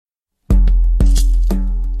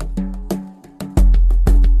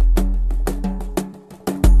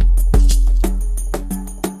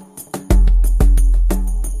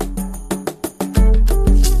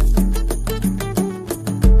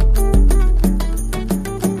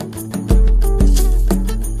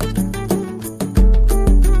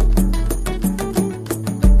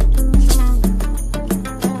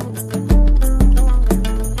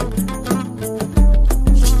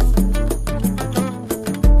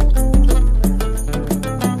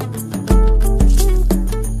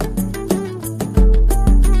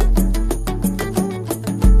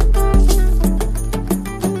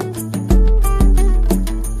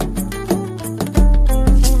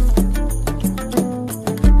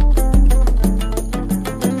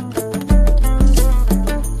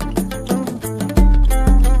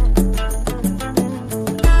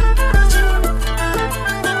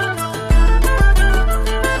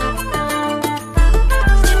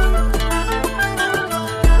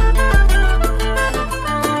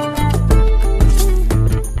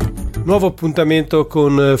nuovo appuntamento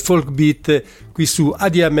con Folk Beat qui su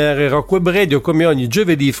ADMR Rock Web Radio, come ogni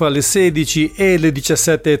giovedì fra le 16 e le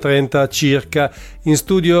 17.30 circa. In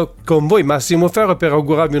studio con voi Massimo Ferro per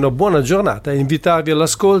augurarvi una buona giornata e invitarvi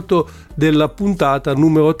all'ascolto della puntata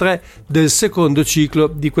numero 3 del secondo ciclo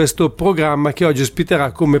di questo programma, che oggi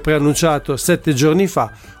ospiterà, come preannunciato 7 giorni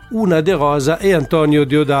fa, Una De Rosa e Antonio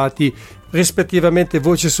Deodati, rispettivamente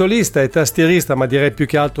voce solista e tastierista, ma direi più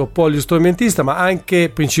che altro polistrumentista, ma anche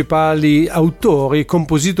principali autori,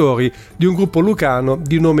 compositori di un gruppo lucano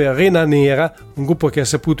di nome Rena Nera, un gruppo che ha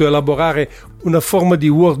saputo elaborare una forma di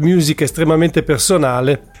world music estremamente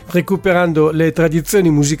personale, recuperando le tradizioni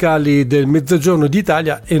musicali del Mezzogiorno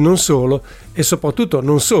d'Italia e non solo, e soprattutto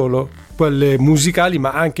non solo quelle musicali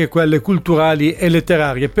ma anche quelle culturali e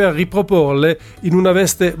letterarie, per riproporle in una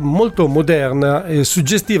veste molto moderna e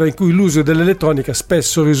suggestiva, in cui l'uso dell'elettronica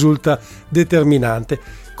spesso risulta determinante.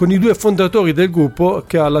 Con i due fondatori del gruppo,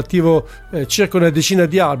 che ha all'attivo circa una decina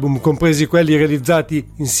di album, compresi quelli realizzati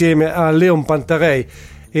insieme a Leon Pantarei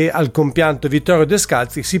e al compianto Vittorio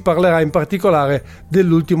Descalzi, si parlerà in particolare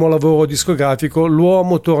dell'ultimo lavoro discografico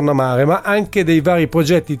L'uomo torna a mare, ma anche dei vari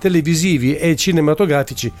progetti televisivi e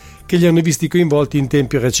cinematografici che li hanno visti coinvolti in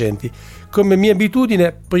tempi recenti. Come mia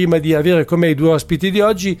abitudine, prima di avere con me i due ospiti di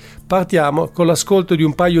oggi, partiamo con l'ascolto di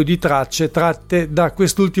un paio di tracce tratte da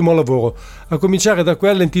quest'ultimo lavoro, a cominciare da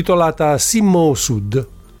quella intitolata Simmo Sud.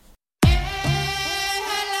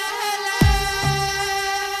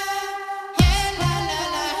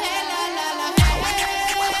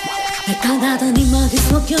 È cagata anima di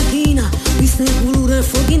socchiatina, viste il colore e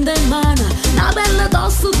fuochi in mano, una bella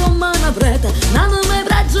tosto con mano preta, una nome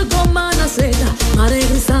pregio con mano seta, mare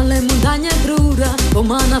cristallo e montagna cruda, con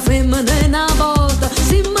mano femmina e una volta,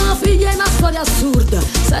 simmo figlia è una storia assurda,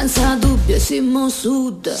 senza dubbio simmo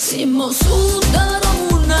sud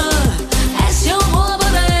Romuna, e siamo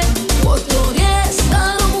muovere, Porto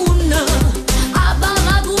Riesta Romuna, a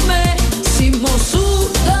balla con me, simmo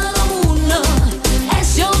sud Romuna, e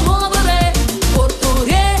siamo muovere.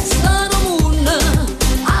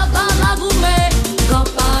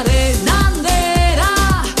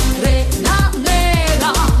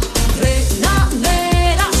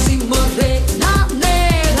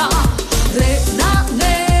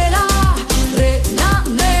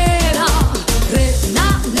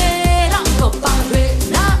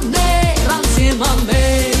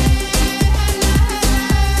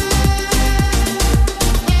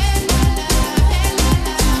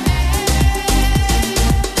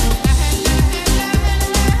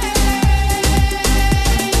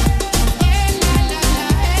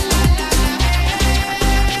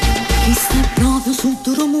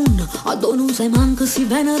 Se manca si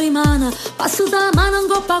viene rimane, passa da mano in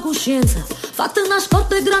coppa coscienza, fatta una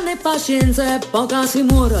scorta e grande pazienza, e poca si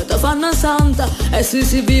muore, te fanno santa, e se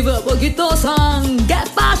si vive pochito sangue, che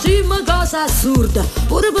facciamo cosa assurda,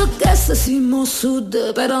 pure perché se siamo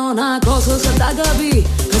sud, però una cosa se da capire,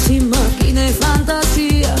 che siamo macchine e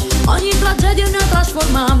fantasia, ogni tragedia ne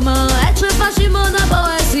trasformiamo, e ci facciamo una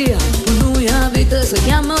poesia, noi a vita si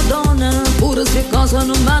chiama donna, pure se cosa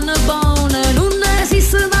non vanno buone, non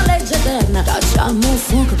esiste una legge eterna, cacciamo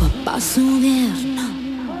fuoco per passo odierno.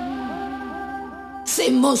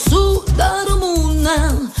 Siamo su da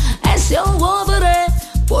Romuna e siamo muovere,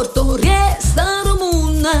 Porto Riesta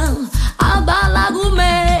Romuna, a balla con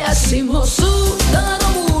me. Siamo su da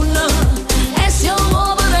Romuna e siamo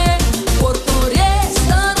muovere, Porto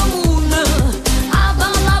Riesta Romuna, a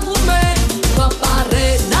balla con me. Papà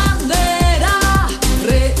Rena Nera,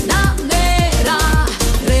 Rena Nera,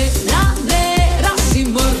 Rena Nera,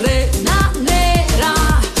 siamo Rena Nera,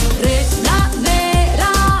 Rena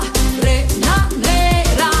Nera, Rena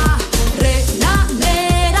Nera, Rena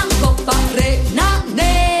Nera, Coppa Rena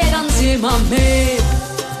Nera insieme a me.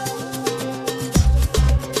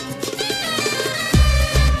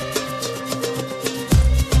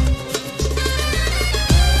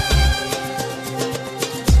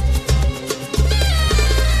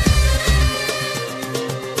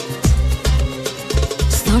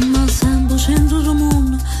 Stanno sempre centro del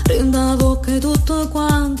mondo, rinda bocca e tutto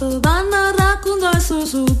quanto, vanno a raccontare su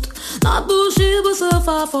sud. La voce si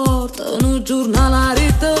fa forte, un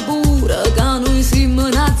giornalare pure, che noi siamo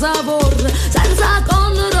una zavorra, senza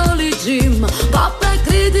condere l'igim, coppa e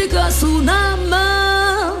critica su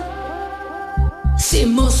nama.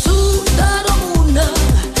 Siamo su da Romuna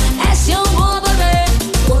e siamo muovere,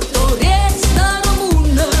 Porto Riesta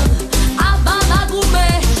Romuna, a balla con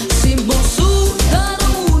me. Siamo su da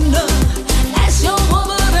Romuna e siamo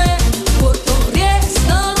muovere, Porto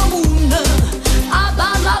Riesta Romuna, a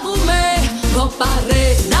balla con me. Coppa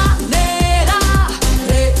Rena Nera,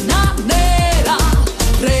 Rena Nera,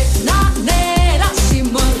 Rena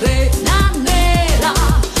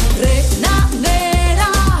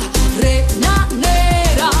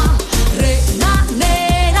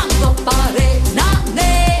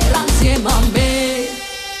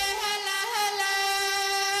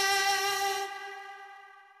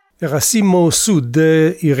Era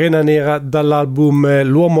S02E03, Irena Nera, dall'album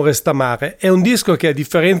L'uomo resta mare. È un disco che, a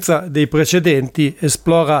differenza dei precedenti,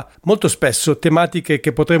 esplora molto spesso tematiche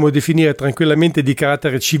che potremmo definire tranquillamente di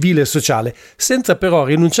carattere civile e sociale, senza però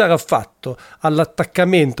rinunciare affatto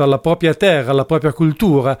all'attaccamento alla propria terra, alla propria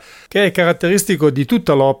cultura, che è caratteristico di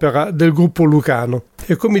tutta l'opera del gruppo lucano.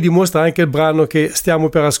 E come dimostra anche il brano che stiamo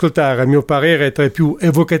per ascoltare, a mio parere tra i più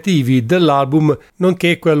evocativi dell'album,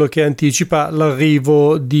 nonché quello che anticipa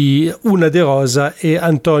l'arrivo di Una De Rosa e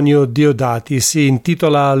Antonio Diodati. Si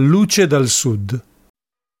intitola Luce dal Sud.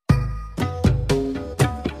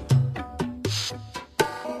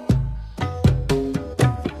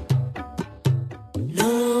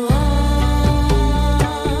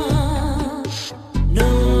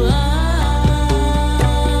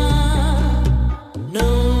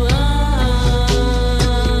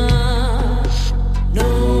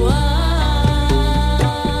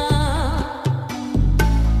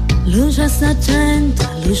 Luce saggenta,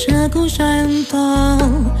 luce coscienta,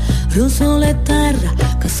 rosso e terra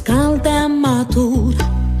che scalda e matura,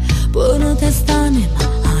 buona test'anima,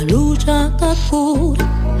 a luce da cura,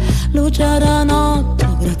 luce da notte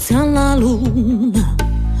grazie alla luna,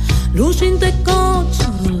 luce in te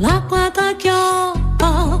gocciolo, l'acqua da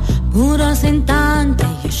chioppa, pura sentante,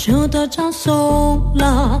 asciutta già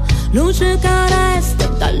sola, luce che resta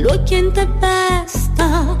dall'occhio in te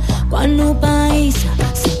pesta, quando il paese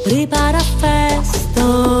si prepara a festa.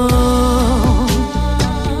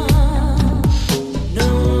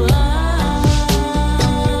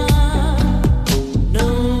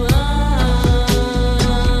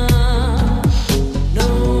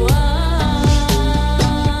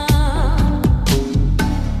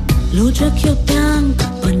 Luce più bianca,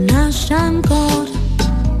 poi nasce ancora,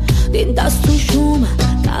 dentro sto sciume,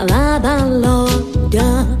 calata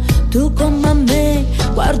all'odia, tu come me,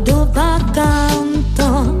 guardo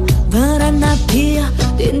vacanto, verranno via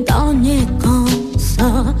dentro ogni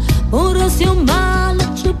cosa, ora se un male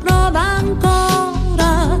ci prova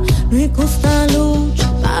ancora, noi con sta luce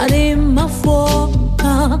faremo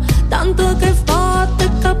fuoco, tanto che forte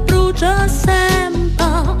che brucia sempre,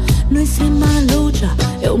 noi siamo a luce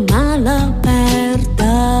e un male aperta.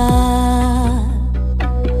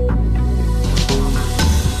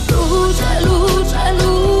 Luce, luce,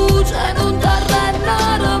 luce, non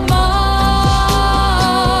t'arrendere mai.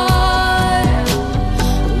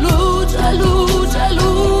 Luce, luce,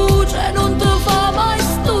 luce, non ti fa mai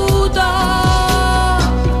stutare.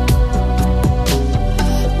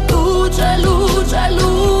 Luce, luce,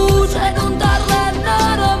 luce, non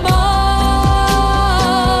t'arrendere mai.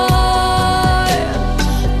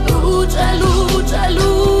 Luce, luce,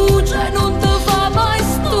 luce, non ti fa mai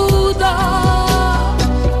stutare.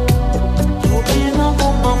 Tu prima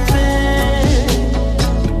come me.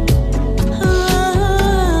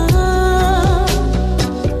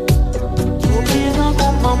 Tu prima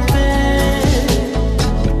come me.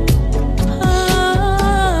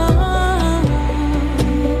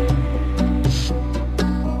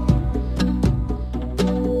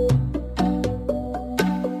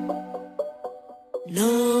 No, no,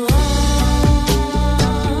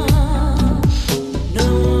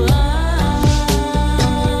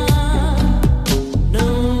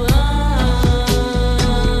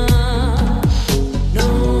 no,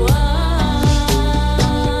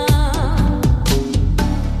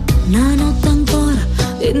 una notte ancora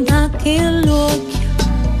dentro che l'occhio,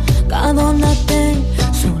 cado a te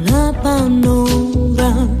sulla paura,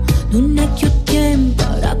 non è più tempo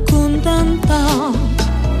da accontentare,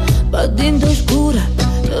 ma dentro scura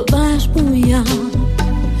ti vai a sbuiare,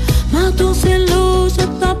 ma tu sei luce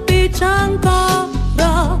t'appiccia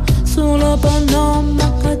ancora, solo per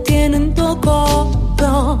nome che tiene in tuo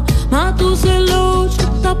corpo, ma tu sei luce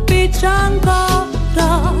t'appiccia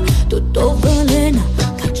ancora, tutto veleno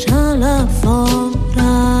caccia la fora.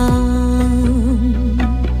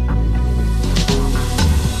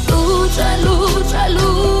 Luce, luce,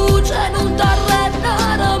 luce, non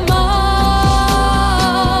t'arrendere mai.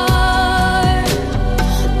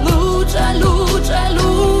 Luce, luce,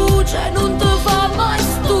 luce, non ti fa mai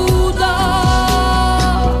stutare.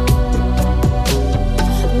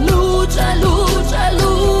 Luce, luce,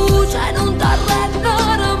 luce, non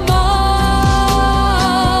t'arrendere mai.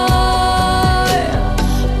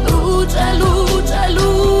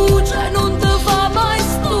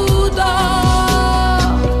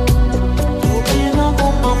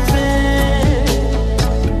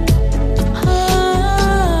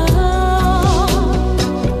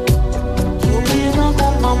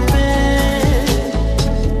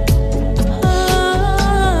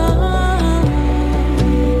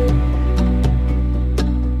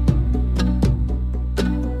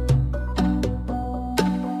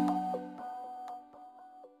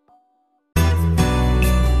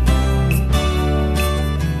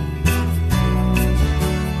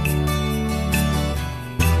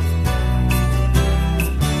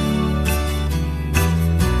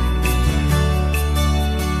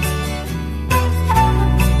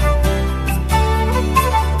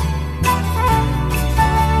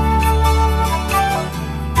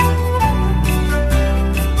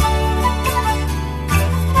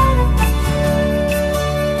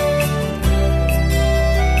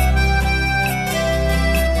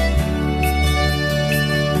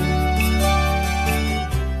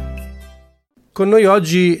 Con noi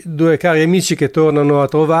oggi due cari amici che tornano a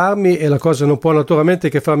trovarmi e la cosa non può naturalmente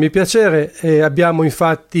che farmi piacere. Abbiamo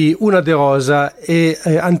infatti una De Rosa e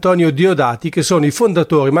Antonio Diodati, che sono i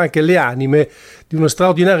fondatori ma anche le anime di uno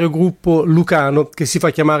straordinario gruppo lucano che si fa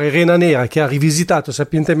chiamare Rena Nera, che ha rivisitato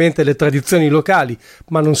sapientemente le tradizioni locali,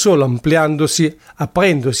 ma non solo, ampliandosi,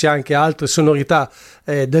 aprendosi anche altre sonorità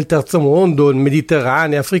del terzo mondo,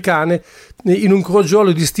 mediterranee, africane, in un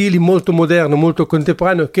crogiolo di stili molto moderno, molto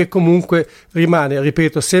contemporaneo, che comunque rimane,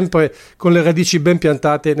 ripeto, sempre con le radici ben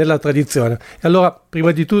piantate nella tradizione. E allora,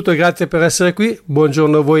 prima di tutto, grazie per essere qui,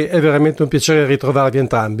 buongiorno a voi, è veramente un piacere ritrovarvi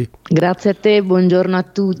entrambi. Grazie a te, buongiorno a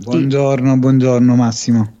tutti. Buongiorno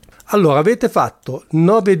Massimo. Allora, avete fatto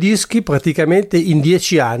 9 dischi praticamente in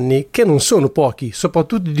 10 anni, che non sono pochi,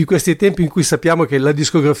 soprattutto di questi tempi in cui sappiamo che la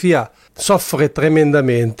discografia soffre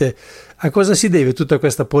tremendamente. A cosa si deve tutta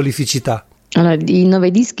questa prolificità? Allora, i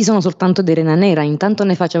 9 dischi sono soltanto di Rena Nera, intanto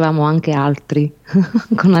ne facevamo anche altri,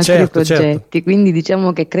 con altri progetti, certo. Quindi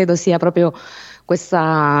diciamo che credo sia proprio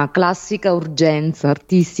questa classica urgenza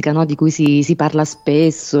artistica, no? Di cui si parla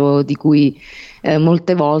spesso, di cui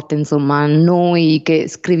molte volte, insomma, noi che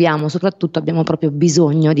scriviamo soprattutto abbiamo proprio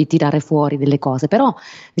bisogno di tirare fuori delle cose. Però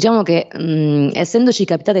diciamo che essendoci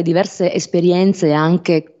capitate diverse esperienze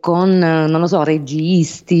anche con, non lo so,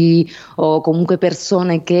 registi o comunque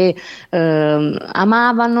persone che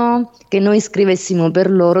amavano che noi scrivessimo per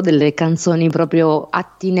loro delle canzoni proprio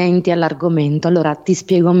attinenti all'argomento, allora ti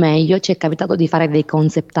spiego meglio, ci è capitato di fare dei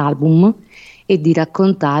concept album e di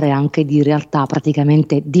raccontare anche di realtà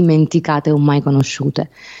praticamente dimenticate o mai conosciute,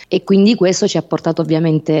 e quindi questo ci ha portato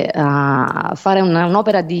ovviamente a fare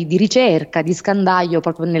un'opera di ricerca, di scandaglio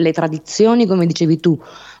proprio nelle tradizioni, come dicevi tu,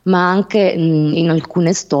 ma anche in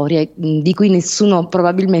alcune storie di cui nessuno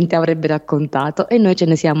probabilmente avrebbe raccontato, e noi ce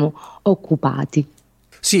ne siamo occupati.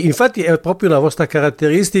 Sì, infatti è proprio una vostra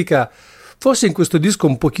caratteristica. Forse in questo disco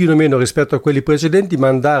un pochino meno rispetto a quelli precedenti, ma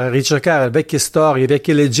andare a ricercare vecchie storie,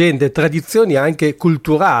 vecchie leggende, tradizioni anche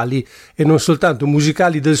culturali e non soltanto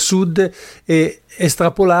musicali del sud, e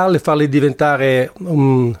estrapolarle, farle diventare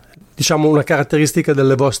diciamo una caratteristica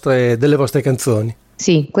delle vostre canzoni.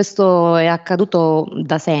 Sì, questo è accaduto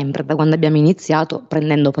da sempre, da quando abbiamo iniziato,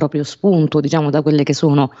 prendendo proprio spunto, diciamo, da quelle che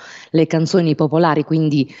sono le canzoni popolari,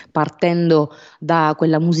 quindi partendo da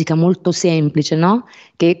quella musica molto semplice, no?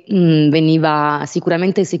 Che veniva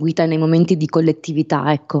sicuramente eseguita nei momenti di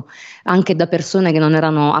collettività, ecco, anche da persone che non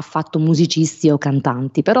erano affatto musicisti o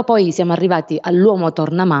cantanti. Però poi siamo arrivati all'Uomo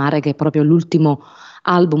Torna Mare, che è proprio l'ultimo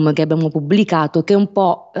album che abbiamo pubblicato, che è un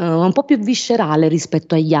po' più viscerale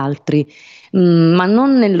rispetto agli altri, ma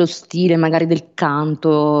non nello stile magari del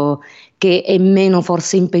canto, che è meno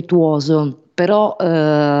forse impetuoso, però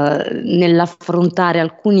nell'affrontare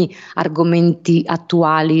alcuni argomenti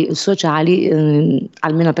attuali, sociali,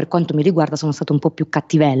 almeno per quanto mi riguarda, sono stata un po' più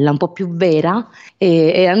cattivella, un po' più vera,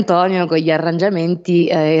 e Antonio con gli arrangiamenti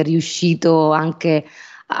è riuscito anche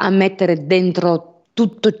a mettere dentro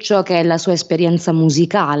tutto ciò che è la sua esperienza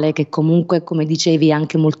musicale, che comunque, come dicevi, è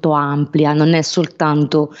anche molto amplia, non è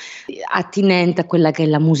soltanto attinente a quella che è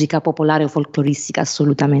la musica popolare o folcloristica,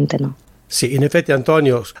 assolutamente no. Sì, in effetti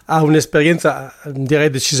Antonio ha un'esperienza direi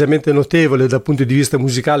decisamente notevole dal punto di vista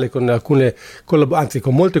musicale, con alcune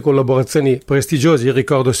con molte collaborazioni prestigiose. Io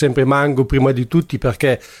ricordo sempre Mango prima di tutti,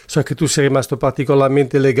 perché so che tu sei rimasto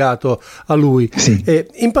particolarmente legato a lui. Sì. E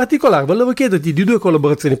in particolare volevo chiederti di 2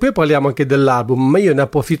 collaborazioni, poi parliamo anche dell'album, ma io ne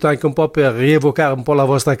approfitto anche un po' per rievocare un po' la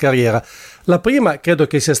vostra carriera. La prima credo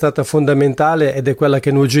che sia stata fondamentale ed è quella che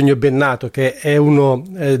Eugenio Bennato, che è uno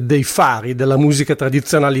dei fari della musica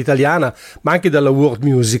tradizionale italiana, ma anche della world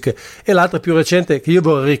music, e l'altra più recente che io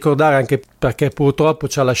vorrei ricordare, anche perché purtroppo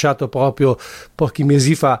ci ha lasciato proprio pochi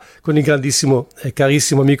mesi fa, con il grandissimo e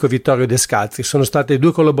carissimo amico Vittorio Descalzi. Sono state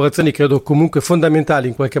 2 collaborazioni credo comunque fondamentali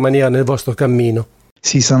in qualche maniera nel vostro cammino.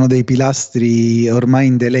 Sì, sono dei pilastri ormai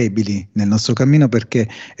indelebili nel nostro cammino, perché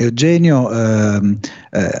Eugenio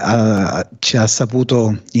ci ha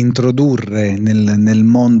saputo introdurre nel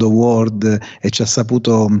mondo world e ci ha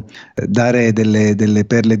saputo dare delle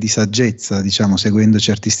perle di saggezza, diciamo, seguendoci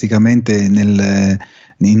artisticamente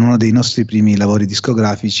in uno dei nostri primi lavori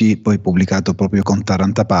discografici, poi pubblicato proprio con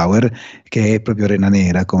Taranta Power, che è proprio Rena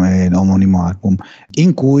Nera come omonimo album,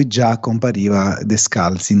 in cui già compariva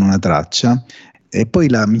Descalzi in una traccia. E poi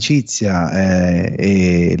l'amicizia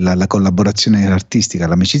e la collaborazione artistica,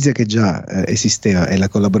 l'amicizia che già esisteva e la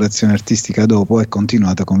collaborazione artistica dopo è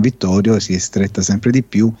continuata con Vittorio, si è stretta sempre di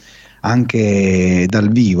più anche dal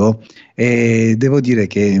vivo, e devo dire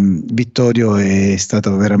che Vittorio è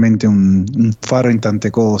stato veramente un faro in tante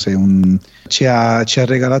cose, ci ha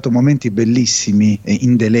regalato momenti bellissimi e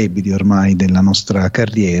indelebili ormai della nostra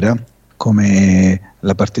carriera, come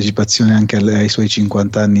la partecipazione anche ai suoi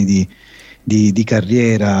 50 anni di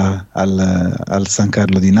carriera al San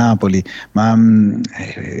Carlo di Napoli, ma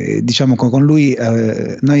diciamo con lui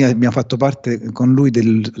noi abbiamo fatto parte con lui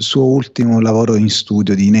del suo ultimo lavoro in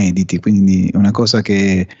studio di inediti, quindi una cosa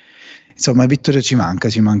che insomma Vittorio ci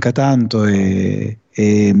manca tanto e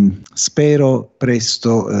spero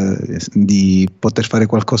presto di poter fare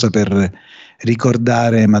qualcosa per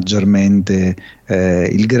ricordare maggiormente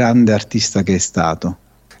il grande artista che è stato.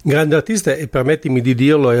 Grande artista, e permettimi di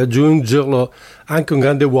dirlo e aggiungerlo, anche un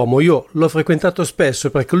grande uomo. Io l'ho frequentato spesso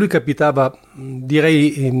perché lui capitava,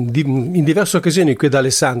 direi in diverse occasioni qui ad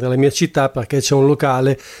Alessandria, la mia città, perché c'è un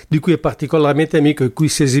locale di cui è particolarmente amico e cui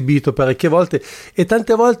si è esibito parecchie volte, e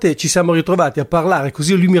tante volte ci siamo ritrovati a parlare,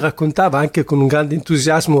 così lui mi raccontava anche con un grande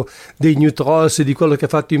entusiasmo dei New Trolls e di quello che ha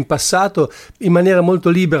fatto in passato, in maniera molto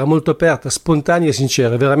libera, molto aperta, spontanea e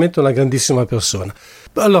sincera, veramente una grandissima persona.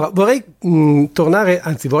 Allora, vorrei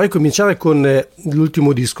cominciare con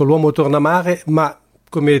l'ultimo disco, L'uomo torna a mare, ma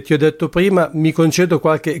come ti ho detto prima mi concedo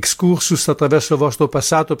qualche excursus attraverso il vostro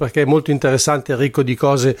passato perché è molto interessante e ricco di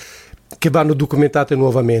cose che vanno documentate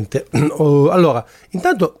nuovamente. Allora,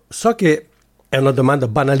 intanto so che è una domanda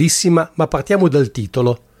banalissima, ma partiamo dal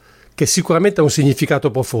titolo, che sicuramente ha un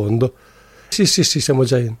significato profondo. Sì, siamo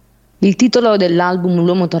già in... Il titolo dell'album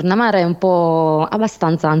L'uomo torna a mare è un po'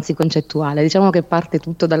 abbastanza anzi concettuale, diciamo che parte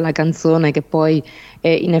tutto dalla canzone che poi è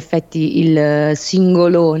in effetti il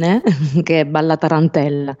singolone che è Balla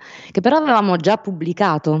Tarantella, che però avevamo già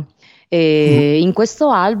pubblicato. E in questo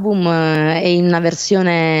album è in una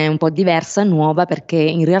versione un po' diversa, nuova, perché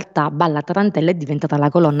in realtà Balla Tarantella è diventata la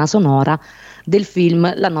colonna sonora del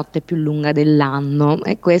film La notte più lunga dell'anno,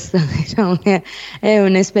 e questa diciamo che è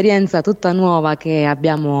un'esperienza tutta nuova che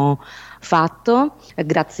abbiamo fatto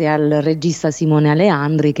grazie al regista Simone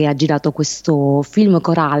Aleandri, che ha girato questo film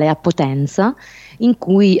corale a Potenza in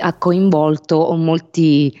cui ha coinvolto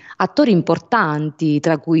molti attori importanti,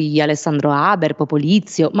 tra cui Alessandro Haber,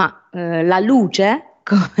 Popolizio, ma la luce,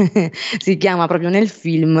 come si chiama proprio nel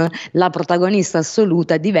film, la protagonista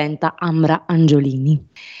assoluta diventa Ambra Angiolini.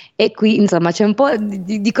 E qui insomma c'è un po'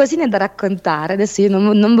 di cosine da raccontare. Adesso io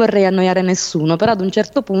non vorrei annoiare nessuno, però ad un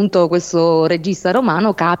certo punto questo regista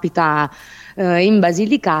romano capita in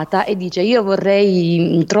Basilicata e dice: io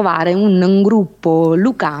vorrei trovare un gruppo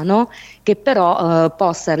lucano che però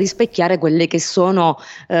possa rispecchiare quelle che sono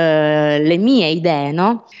le mie idee,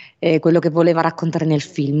 no? Quello che voleva raccontare nel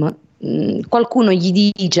film. Qualcuno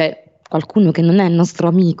gli dice, qualcuno che non è il nostro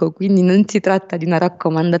amico, quindi non si tratta di una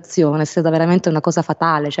raccomandazione, è stata veramente una cosa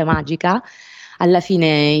fatale, cioè magica. Alla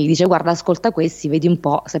fine gli dice: guarda, ascolta questi, vedi un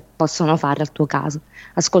po' se possono fare al tuo caso.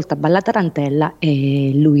 Ascolta Balla Tarantella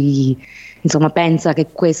e lui insomma pensa che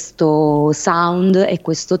questo sound e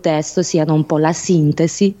questo testo siano un po' la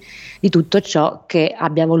sintesi di tutto ciò che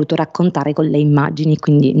abbia voluto raccontare con le immagini,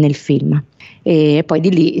 quindi nel film. E poi di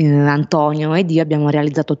lì Antonio ed io abbiamo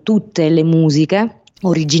realizzato tutte le musiche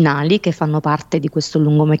originali che fanno parte di questo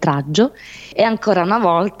lungometraggio, e ancora una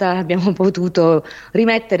volta abbiamo potuto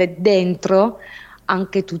rimettere dentro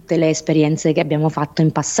anche tutte le esperienze che abbiamo fatto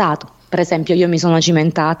in passato. Per esempio, io mi sono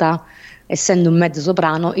cimentata, essendo un mezzo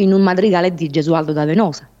soprano, in un madrigale di Gesualdo da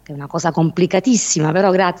Venosa, che è una cosa complicatissima,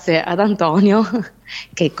 però grazie ad Antonio,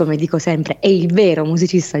 che come dico sempre è il vero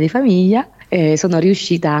musicista di famiglia, sono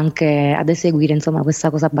riuscita anche ad eseguire insomma questa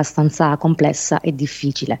cosa abbastanza complessa e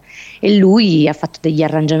difficile. E lui ha fatto degli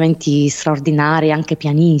arrangiamenti straordinari, anche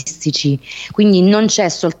pianistici, quindi non c'è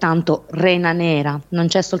soltanto Rena Nera, non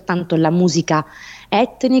c'è soltanto la musica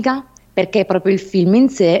etnica, perché è proprio il film in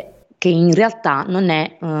sé che in realtà non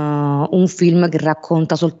è un film che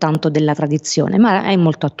racconta soltanto della tradizione, ma è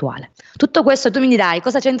molto attuale. Tutto questo tu mi dirai: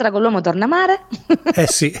 cosa c'entra con L'uomo torna a mare?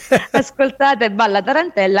 Sì. Ascoltate Balla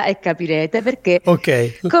Tarantella e capirete perché,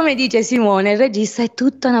 come dice Simone, il regista, è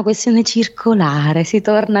tutta una questione circolare, si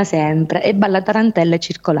torna sempre, e Balla Tarantella è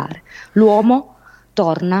circolare. L'uomo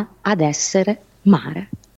torna ad essere mare.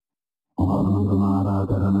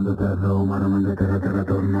 Terra mangia terra, mare mangia terra, terra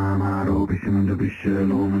torna amaro, pesce mangia pesce,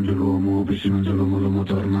 l'uomo mangia l'uomo, pesce mangia l'uomo, l'uomo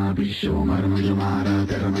torna pesce, mare mangia mare,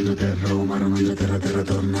 terra mangia terra, mare mangia terra, terra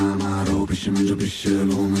torna amaro, pesce mangia pesce,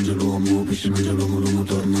 l'uomo mangia l'uomo, pesce mangia l'uomo, l'uomo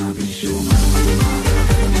torna pesce, mare mangia mare, terra mangia terra, mare mangia terra, terra torna amaro, pesce mangia pesce, l'uomo mangia l'uomo, pesce mangia l'uomo,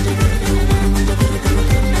 l'uomo torna pesce, mare mangia mare, terra mangia terra, mare mangia terra,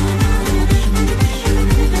 terra torna amaro, pesce mangia pesce,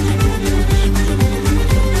 l'uomo mangia l'uomo, pesce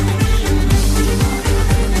mangia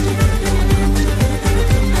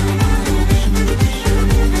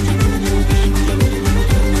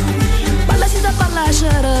l'uomo. Balla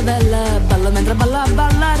cervella, balla mentre balla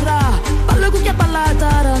ballarà, balla cucchia balla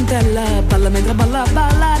tarantella, balla mentre balla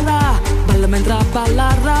ballarà, balla mentre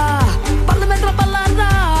ballarà, balla mentre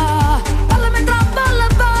ballarà, balla mentre balla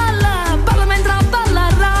balla,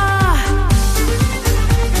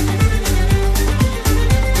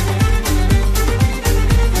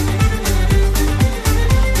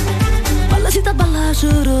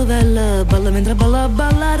 cervella, balla mentre balla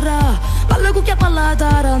ballarà, balla cucchia balla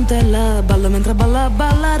tarantella, balla mentre balla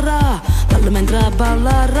ballarà, balla mentre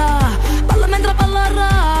ballarà, balla mentre ballarà,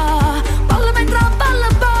 balla mentre balla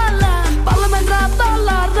balla, balla mentre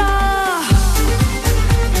ballarà.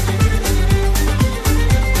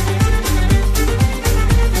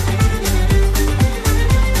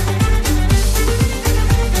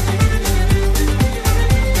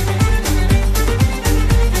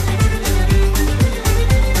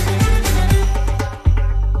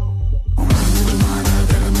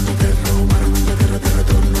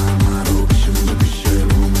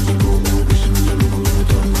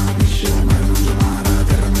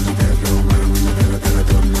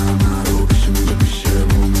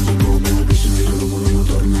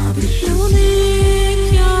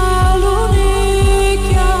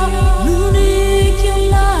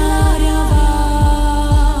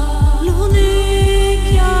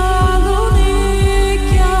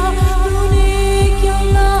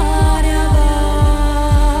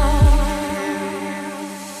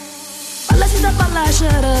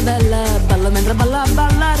 Balla mentre balla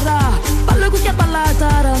ballarà, balla cucchia balla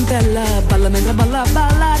tarantella, balla mentre balla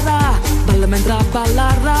ballarà, balla mentre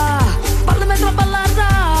ballarà, balla mentre ballarà,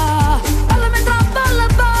 balla mentre balla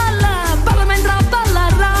balla, balla mentre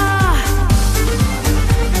ballarà.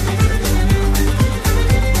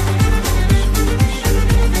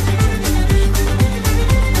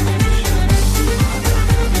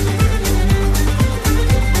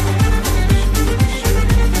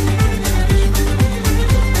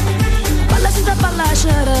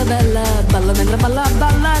 Bella, balla mentre balla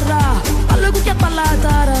ballarà, balla cucchia balla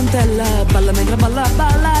tarantella, balla mentre balla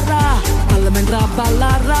ballarà, balla mentre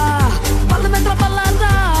ballarà, balla mentre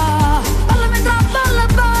ballarà, balla mentre balla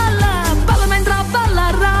balla, balla mentre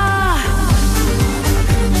ballarà.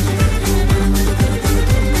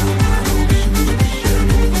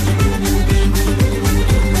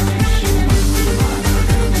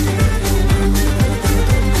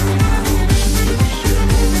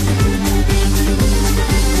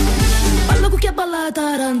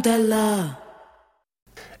 Tarantella.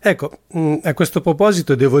 Ecco, a questo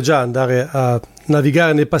proposito devo già andare a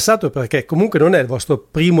navigare nel passato, perché comunque non è il vostro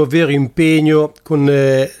primo vero impegno con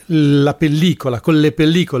la pellicola, con le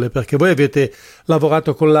pellicole, perché voi avete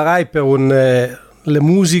lavorato con la Rai per le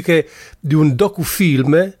musiche di un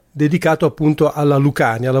docufilm dedicato appunto alla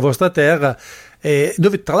Lucania, alla vostra terra,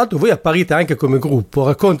 dove tra l'altro voi apparite anche come gruppo.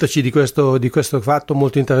 Raccontaci di questo fatto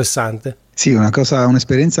molto interessante. Sì,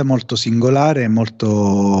 un'esperienza molto singolare,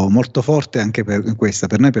 molto, molto forte anche per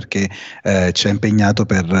noi, perché ci ha impegnato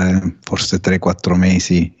per forse 3-4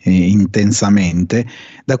 mesi intensamente,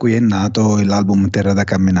 da cui è nato l'album Terra da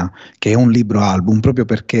Cammenà, che è un libro album proprio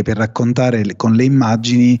perché per raccontare con le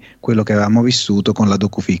immagini quello che avevamo vissuto con la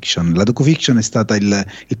docufiction. La docufiction è stata il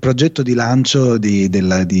progetto di lancio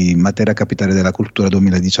di Matera Capitale della Cultura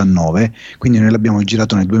 2019, quindi noi l'abbiamo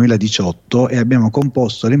girato nel 2018 e abbiamo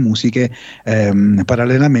composto le musiche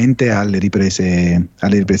parallelamente alle riprese.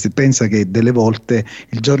 Pensa che delle volte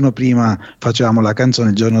il giorno prima facevamo la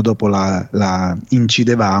canzone, il giorno dopo la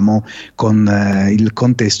incidevamo con il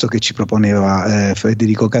contesto che ci proponeva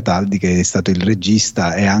Federico Cataldi, che è stato il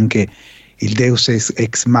regista e anche il Deus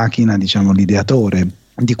ex machina, diciamo l'ideatore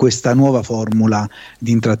di questa nuova formula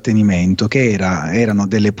di intrattenimento, che erano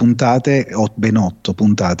delle puntate, ben 8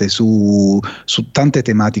 puntate su tante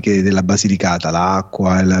tematiche della Basilicata: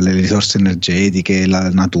 l'acqua, le risorse energetiche, la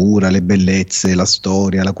natura, le bellezze, la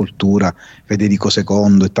storia, la cultura, Federico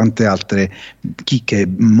II e tante altre chicche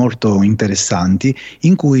molto interessanti,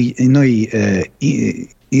 in cui noi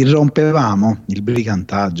irrompevamo il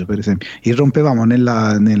brigantaggio, per esempio, irrompevamo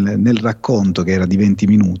nel racconto, che era di 20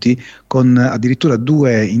 minuti, con addirittura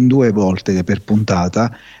in due volte per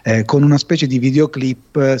puntata, con una specie di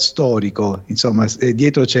videoclip storico. Insomma,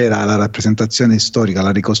 dietro c'era la rappresentazione storica,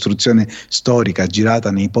 la ricostruzione storica girata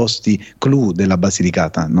nei posti clou della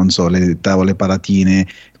Basilicata, non so, le tavole palatine,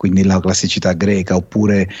 quindi la classicità greca,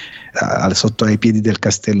 oppure sotto ai piedi del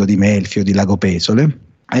castello di Melfi o di Lago Pesole.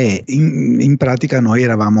 E in pratica noi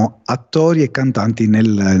eravamo attori e cantanti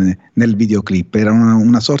nel videoclip. Era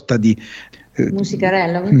una sorta di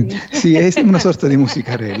musicarello. Sì, è una sorta di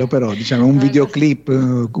musicarello, però diciamo un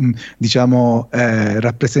videoclip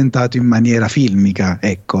rappresentato in maniera filmica,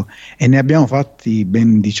 ecco. E ne abbiamo fatti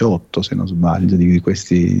ben 18, se non sbaglio, di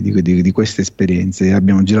queste esperienze.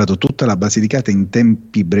 Abbiamo girato tutta la Basilicata in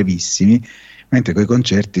tempi brevissimi, mentre coi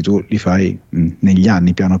concerti tu li fai negli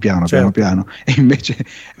anni, piano piano, certo. piano piano, e invece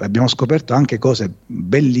abbiamo scoperto anche cose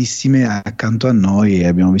bellissime accanto a noi e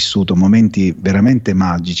abbiamo vissuto momenti veramente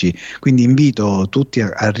magici, quindi invito tutti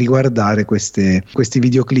a riguardare questi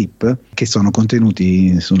videoclip che sono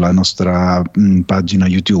contenuti sulla nostra pagina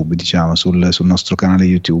YouTube, diciamo, sul nostro canale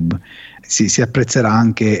YouTube. Si apprezzerà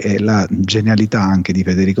anche la genialità anche di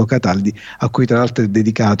Federico Cataldi, a cui tra l'altro è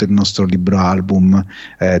dedicato il nostro libro album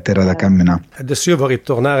Terra da Camminà. Adesso io vorrei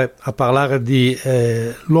tornare a parlare di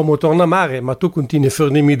L'uomo torna a mare, ma tu continui a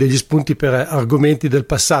fornirmi degli spunti per argomenti del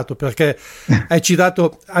passato, perché hai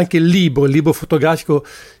citato anche il libro fotografico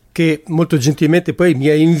che molto gentilmente poi mi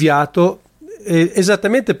hai inviato,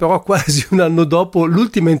 esattamente però quasi un anno dopo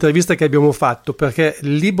l'ultima intervista che abbiamo fatto, perché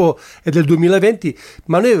il libro è del 2020,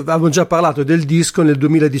 ma noi avevamo già parlato del disco nel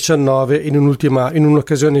 2019 in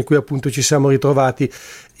un'occasione in cui appunto ci siamo ritrovati.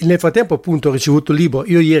 Nel frattempo appunto ho ricevuto il libro,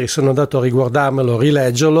 io ieri sono andato a riguardarmelo,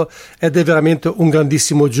 rileggerlo, ed è veramente un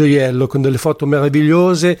grandissimo gioiello, con delle foto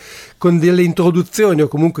meravigliose, con delle introduzioni o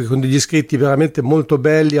comunque con degli scritti veramente molto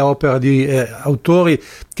belli a opera di autori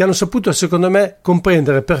che hanno saputo, secondo me,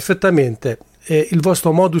 comprendere perfettamente il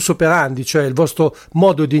vostro modus operandi, cioè il vostro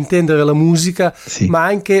modo di intendere la musica, sì, ma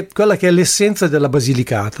anche quella che è l'essenza della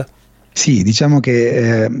Basilicata. Sì, diciamo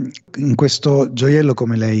che in questo gioiello,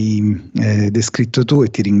 come l'hai descritto tu, e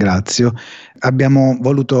ti ringrazio, abbiamo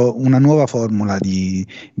voluto una nuova formula di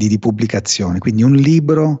pubblicazione, quindi un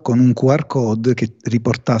libro con un QR code che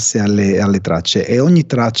riportasse alle tracce, e ogni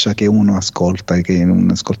traccia che uno ascolta e che un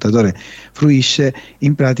ascoltatore fruisce,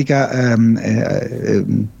 in pratica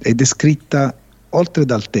è descritta oltre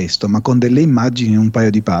dal testo, ma con delle immagini in un paio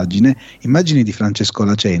di pagine, immagini di Francesco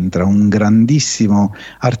Lacentra, un grandissimo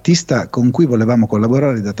artista con cui volevamo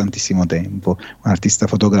collaborare da tantissimo tempo, un artista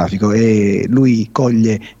fotografico, e lui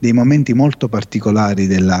coglie dei momenti molto particolari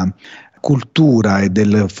della cultura e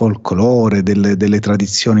del folklore, delle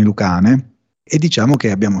tradizioni lucane. E diciamo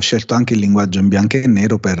che abbiamo scelto anche il linguaggio in bianco e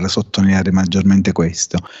nero per sottolineare maggiormente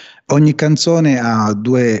questo. Ogni canzone ha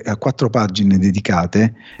 4 pagine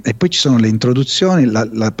dedicate, e poi ci sono le introduzioni,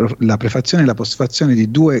 la prefazione e la postfazione di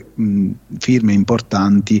 2 firme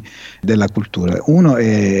importanti della cultura. Uno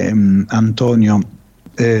è Antonio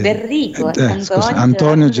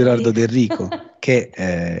Antonio Gerardo Del Rico, che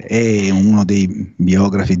è uno dei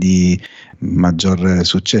biografi di maggior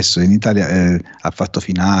successo in Italia, ha fatto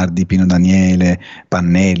Finardi, Pino Daniele,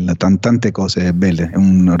 Pannella, tante cose belle, è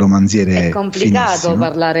un romanziere. È complicato finissimo.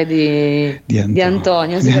 Parlare di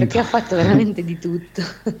Antonio, sì, perché ha fatto veramente di tutto.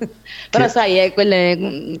 Però sai, è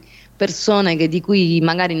quelle persone di cui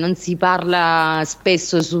magari non si parla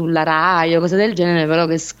spesso sulla Rai o cose del genere, però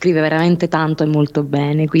che scrive veramente tanto e molto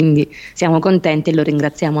bene, quindi siamo contenti e lo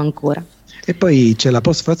ringraziamo ancora. E poi c'è la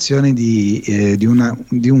postfazione di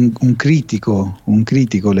un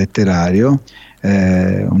critico letterario,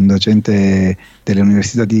 un docente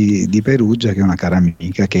dell'Università di Perugia, che è una cara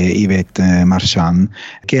amica, che è Yvette Marchand,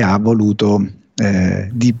 che ha voluto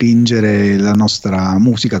dipingere la nostra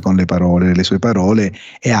musica con le sue parole,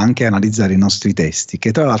 e anche analizzare i nostri testi,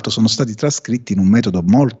 che tra l'altro sono stati trascritti in un metodo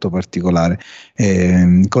molto particolare,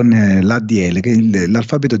 con l'ADL, che è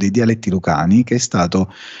l'alfabeto dei dialetti lucani, che è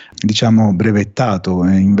stato, diciamo, brevettato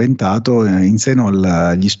e inventato in seno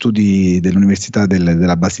agli studi dell'Università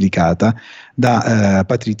della Basilicata da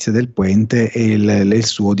Patrizia Del Puente e il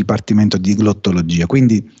suo dipartimento di glottologia.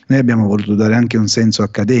 Quindi noi abbiamo voluto dare anche un senso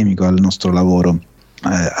accademico al nostro lavoro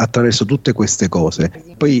attraverso tutte queste cose.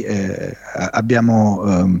 Poi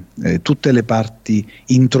abbiamo tutte le parti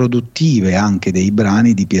introduttive anche dei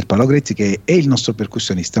brani di Pierpaolo Grezzi, che è il nostro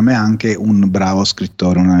percussionista, ma è anche un bravo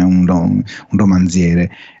scrittore, un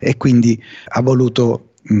romanziere, e quindi ha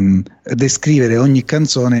voluto descrivere ogni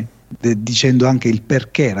canzone dicendo anche il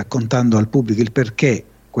perché, raccontando al pubblico il perché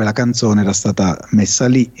quella canzone era stata messa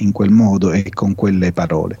lì in quel modo e con quelle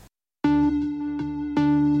parole.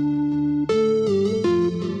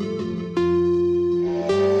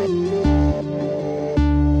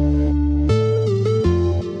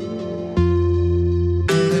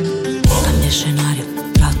 Cambia scenario,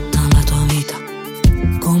 tratta la tua vita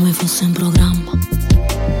come fosse un programma,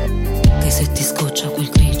 che se ti scoccia quel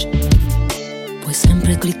grigio puoi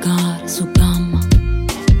sempre cliccare su gamma.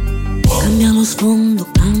 Cambia lo sfondo,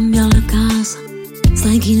 cambia la casa,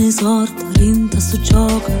 sai chi ne sorta, rinta su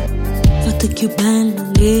gioco. Fatte più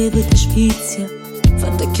belle, lieve ti sfizia,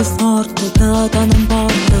 fatte più forte che te non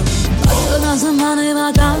porta. Fatte una settimana di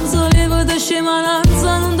vacanza, lieve di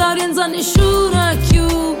scimananza, non da rienza nessuno più.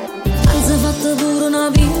 Anzi fatte pure una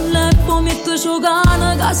villa e poi metto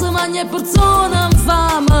giocare, casa magna e persona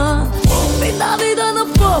infame. Per la vita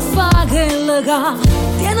non può fare che le ca,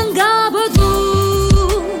 tiene in capo tu.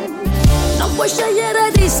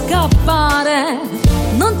 scegliere di scappare,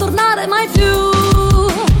 non tornare mai più.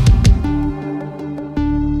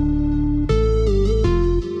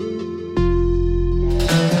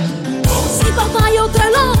 Sì papà, io te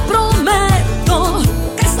lo prometto,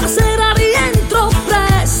 che stasera rientro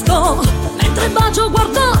presto, mentre bacio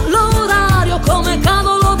guardo l'orario, come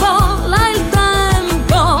cavolo vola il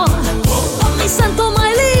tempo. Non mi sento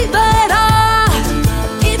mai libera,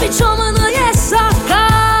 i piccioni e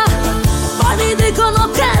sacca, poi mi dicono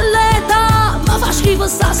che l'età ma fa schifo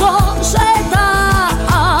sta società.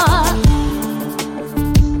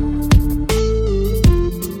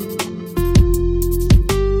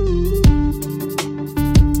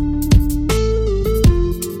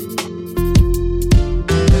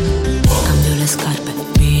 Cambio le scarpe,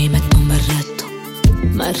 mi metto un berretto,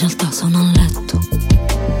 ma in realtà sono a letto.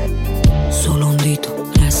 Solo un dito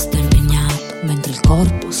resta impegnato, mentre il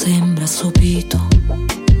corpo sembra assopito.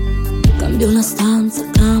 Cambio la stanza,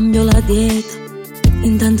 cambio la dieta,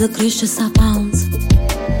 intanto cresce sta panza.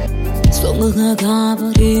 Sto che capo,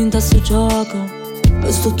 rinta su gioco,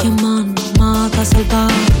 e sto chiamando mata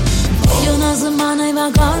salvata. Voglio una settimana in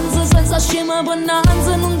vacanza, senza scema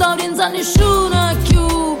pannanza, non do pensa a nessuno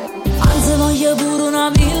più. Anzi voglio pure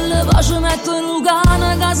una villa, poi ci metto in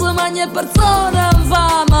Lucana, casa magna e persone in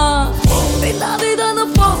fama. E la vita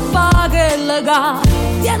non può fare che lega,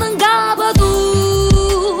 tieni in capo tu.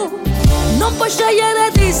 Non puoi scegliere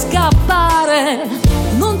di scappare,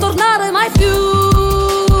 non tornare mai più.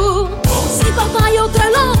 Sì papà, io te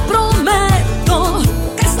lo prometto,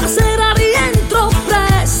 che stasera rientro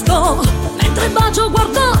presto, mentre bacio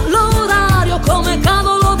guardo l'orario, come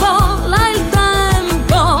cavolo vola il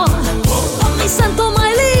tempo. Non mi sento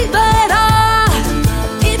mai libera,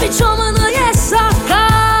 i piccioni e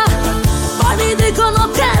sacca, poi mi dicono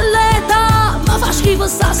che l'età ma fa schifo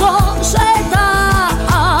sta società.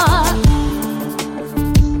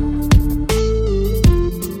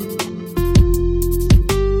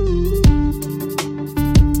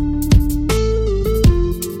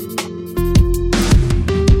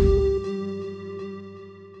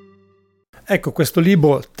 Ecco, questo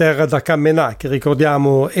libro Terra da Cammenà, che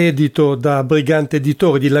ricordiamo edito da Brigante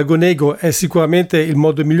Editore di Lagonego, è sicuramente il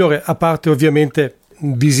modo migliore, a parte ovviamente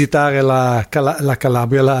visitare la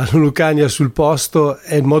Calabria, la Lucania sul posto,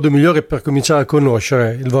 è il modo migliore per cominciare a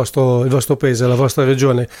conoscere il vostro paese, la vostra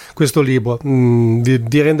regione. Questo libro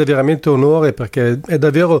vi rende veramente onore, perché è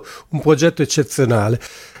davvero un progetto eccezionale.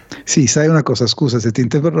 Sì, sai una cosa, scusa se ti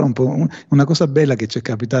interrompo, una cosa bella che ci è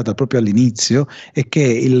capitata proprio all'inizio è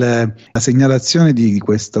che la segnalazione di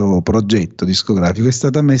questo progetto discografico è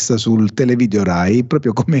stata messa sul televideo Rai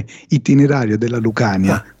proprio come itinerario della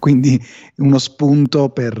Lucania, quindi uno spunto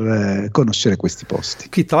per conoscere questi posti.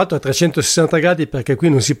 Qui tra l'altro a 360 gradi, perché qui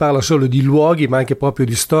non si parla solo di luoghi ma anche proprio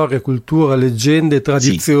di storia, cultura, leggende,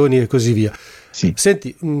 tradizioni e così via. Sì.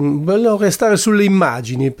 Senti, volevo restare sulle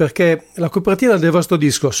immagini, perché la copertina del vostro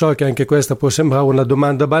disco, so che anche questa può sembrare una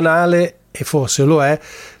domanda banale e forse lo è,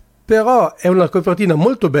 però è una copertina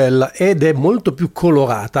molto bella ed è molto più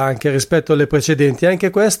colorata anche rispetto alle precedenti. Anche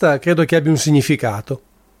questa credo che abbia un significato.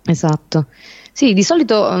 Esatto. Sì, di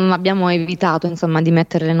solito abbiamo evitato, insomma, di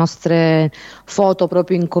mettere le nostre foto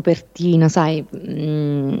proprio in copertina, sai,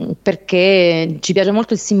 perché ci piace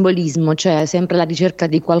molto il simbolismo, cioè sempre la ricerca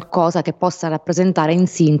di qualcosa che possa rappresentare in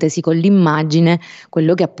sintesi con l'immagine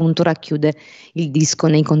quello che appunto racchiude il disco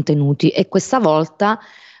nei contenuti. E questa volta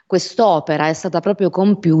quest'opera è stata proprio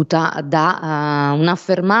compiuta da un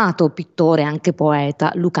affermato pittore, anche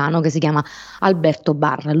poeta lucano, che si chiama Alberto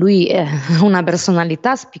Barra. Lui è una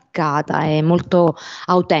personalità spiccata, è molto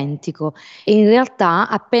autentico e in realtà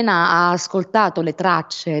appena ha ascoltato le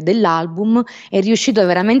tracce dell'album è riuscito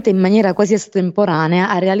veramente in maniera quasi estemporanea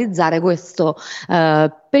a realizzare questo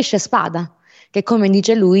pesce spada, che come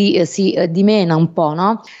dice lui si dimena un po',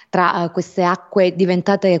 no? Tra queste acque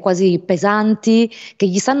diventate quasi pesanti, che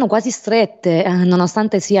gli stanno quasi strette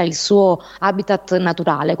nonostante sia il suo habitat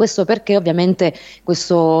naturale. Questo perché ovviamente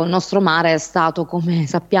questo nostro mare è stato, come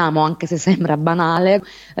sappiamo, anche se sembra banale,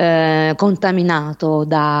 contaminato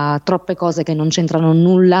da troppe cose che non c'entrano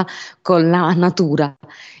nulla con la natura,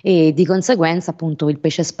 e di conseguenza appunto il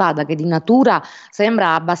pesce spada, che di natura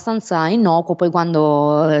sembra abbastanza innocuo, poi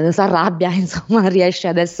quando si arrabbia insomma riesce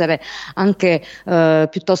ad essere anche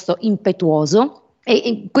piuttosto impetuoso.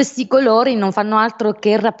 E questi colori non fanno altro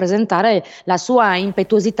che rappresentare la sua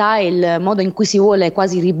impetuosità e il modo in cui si vuole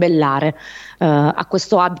quasi ribellare a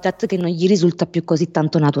questo habitat che non gli risulta più così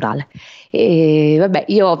tanto naturale. E vabbè,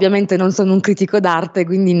 io ovviamente non sono un critico d'arte,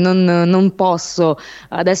 quindi non posso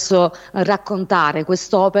adesso raccontare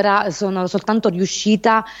quest'opera, sono soltanto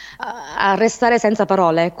riuscita a restare senza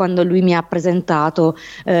parole quando lui mi ha presentato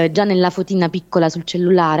già nella fotina piccola sul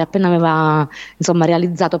cellulare, appena aveva insomma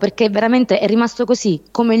realizzato, perché veramente è rimasto così,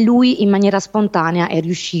 come lui in maniera spontanea è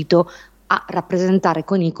riuscito a rappresentare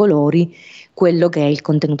con i colori quello che è il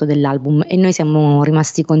contenuto dell'album, e noi siamo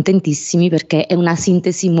rimasti contentissimi perché è una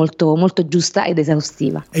sintesi molto, molto giusta ed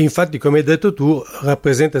esaustiva. E infatti, come hai detto tu,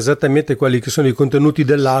 rappresenta esattamente quelli che sono i contenuti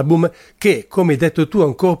dell'album, che, come hai detto tu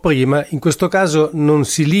ancora prima, in questo caso non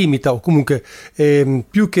si limita, o comunque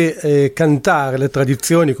più che cantare le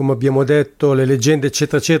tradizioni, come abbiamo detto, le leggende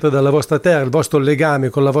eccetera eccetera dalla vostra terra, il vostro legame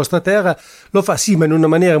con la vostra terra, lo fa sì, ma in una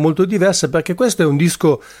maniera molto diversa, perché questo è un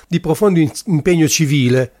disco di profondo impegno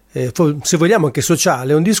civile, se vogliamo anche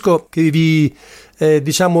sociale. È un disco che vi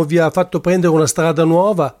ha fatto prendere una strada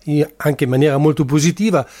nuova, anche in maniera molto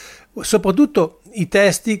positiva. Soprattutto i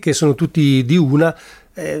testi, che sono tutti di una,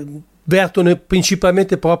 vertono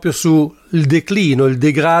principalmente proprio sul declino, il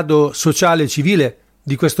degrado sociale e civile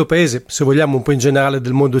di questo paese, se vogliamo un po' in generale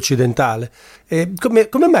del mondo occidentale.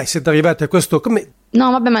 Come mai siete arrivati a questo? No,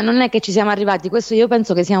 vabbè, ma non è che ci siamo arrivati, questo io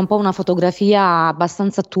penso che sia un po' una fotografia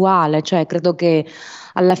abbastanza attuale, cioè credo che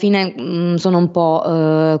alla fine sono un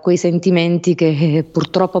po' quei sentimenti che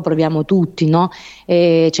purtroppo proviamo tutti, no?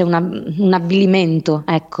 E c'è un avvilimento,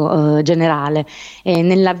 ecco, generale, e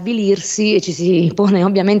nell'avvilirsi ci si pone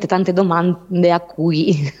ovviamente tante domande a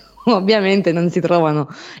cui ovviamente non si trovano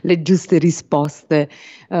le giuste risposte,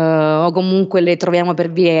 o comunque le troviamo per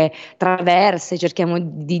vie traverse, cerchiamo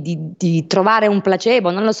di trovare un placebo,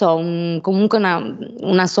 non lo so, comunque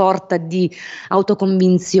una sorta di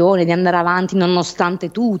autoconvinzione di andare avanti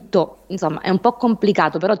nonostante tutto. Insomma, è un po'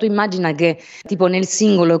 complicato, però tu immagina che tipo nel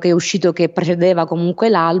singolo che è uscito, che precedeva comunque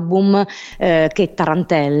l'album, che è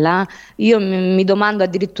Tarantella, io mi domando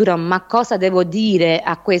addirittura ma cosa devo dire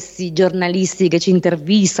a questi giornalisti che ci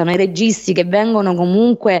intervistano, ai registi che vengono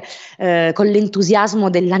comunque con l'entusiasmo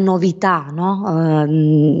della novità, no?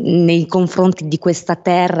 Nei confronti di questa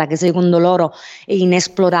terra che secondo loro è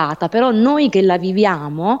inesplorata, però noi che la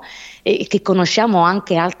viviamo e che conosciamo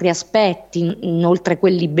anche altri aspetti, oltre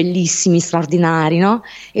quelli bellissimi, straordinari, no?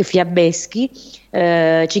 E fiabeschi,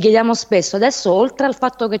 ci chiediamo spesso, adesso oltre al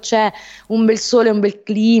fatto che c'è un bel sole, un bel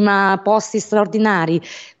clima, posti straordinari,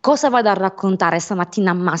 cosa vado a raccontare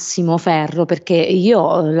stamattina a Massimo Ferro, perché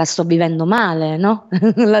io la sto vivendo male, no?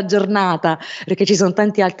 La giornata, perché ci sono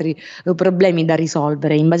tanti altri problemi da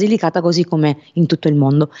risolvere in Basilicata così come in tutto il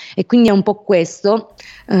mondo, e quindi è un po' questo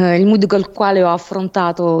il mood col quale ho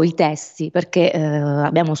affrontato i testi, perché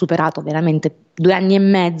abbiamo superato veramente 2 anni e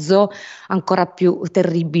mezzo ancora più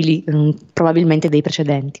terribili probabilmente dei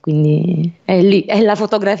precedenti, quindi è lì, è la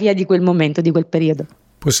fotografia di quel momento, di quel periodo.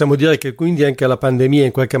 Possiamo dire che quindi anche la pandemia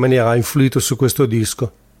in qualche maniera ha influito su questo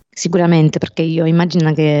disco? Sicuramente, perché io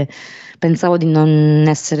immagino che pensavo di non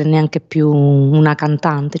essere neanche più una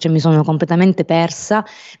cantante, cioè mi sono completamente persa,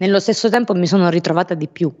 nello stesso tempo mi sono ritrovata di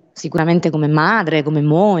più, sicuramente come madre, come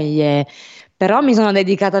moglie, però mi sono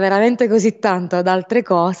dedicata veramente così tanto ad altre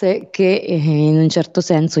cose che in un certo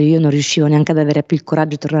senso io non riuscivo neanche ad avere più il coraggio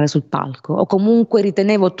di tornare sul palco, o comunque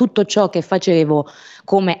ritenevo tutto ciò che facevo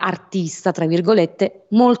come artista, tra virgolette,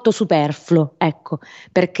 molto superfluo, ecco,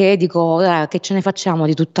 perché dico che ce ne facciamo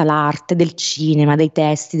di tutta l'arte, del cinema, dei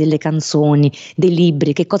testi, delle canzoni, dei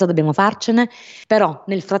libri, che cosa dobbiamo farcene? Però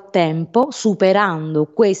nel frattempo, superando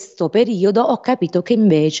questo periodo, ho capito che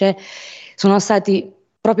invece sono stati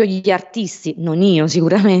proprio gli artisti, non io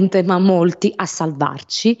sicuramente, ma molti, a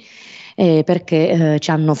salvarci, perché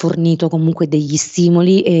ci hanno fornito comunque degli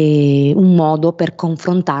stimoli e un modo per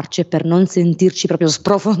confrontarci e per non sentirci proprio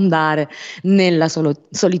sprofondare nella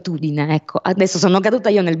solitudine. Ecco, adesso sono caduta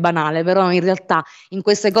io nel banale, però in realtà in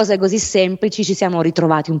queste cose così semplici ci siamo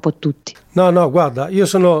ritrovati un po' tutti. No, guarda, io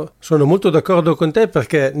sono molto d'accordo con te,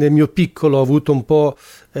 perché nel mio piccolo ho avuto un po'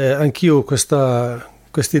 anch'io questa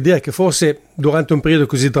idea che forse durante un periodo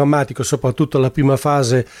così drammatico, soprattutto la prima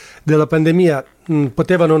fase della pandemia,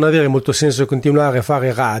 poteva non avere molto senso continuare a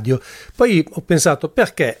fare radio. Poi ho pensato,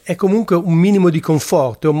 perché è comunque un minimo di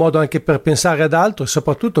conforto, è un modo anche per pensare ad altro, e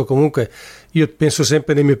soprattutto comunque io penso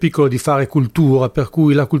sempre nel mio piccolo di fare cultura, per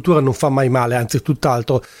cui la cultura non fa mai male, anzi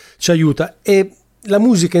tutt'altro ci aiuta, e la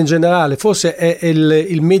musica in generale forse è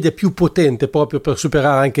il media più potente proprio per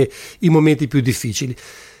superare anche i momenti più difficili.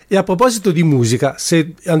 E a proposito di musica,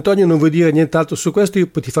 se Antonio non vuoi dire nient'altro su questo, io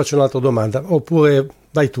poi ti faccio un'altra domanda, oppure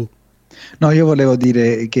vai tu. No, io volevo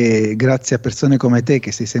dire che grazie a persone come te,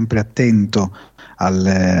 che sei sempre attento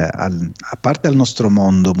a parte al nostro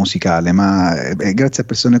mondo musicale, ma grazie a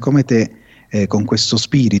persone come te, con questo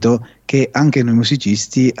spirito, che anche noi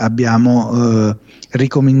musicisti abbiamo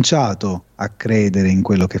ricominciato a credere in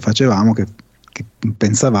quello che facevamo, che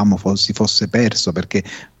pensavamo si fosse perso, perché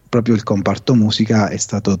proprio il comparto musica è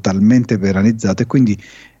stato talmente penalizzato, e quindi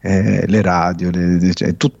le radio,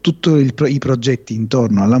 i progetti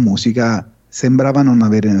intorno alla musica sembravano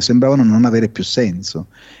non avere più senso,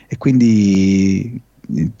 e quindi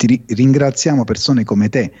ringraziamo persone come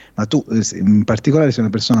te, ma tu in particolare sei una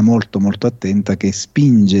persona molto molto attenta, che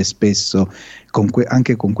spinge spesso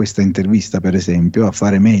anche con questa intervista, per esempio, a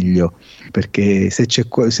fare meglio, perché se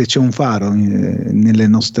c'è un faro nelle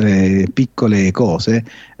nostre piccole cose,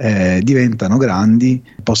 diventano grandi,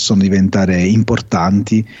 possono diventare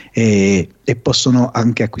importanti e possono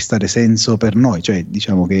anche acquistare senso per noi, cioè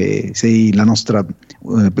diciamo che sei la nostra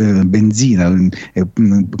benzina,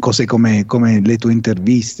 cose come le tue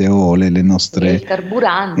interviste o le nostre... Il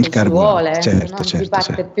carburante ci vuole, certo, non certo, si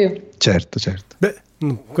parte certo. più. Certo. Beh,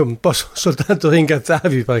 posso soltanto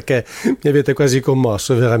ringraziarvi, perché mi avete quasi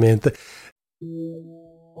commosso, veramente.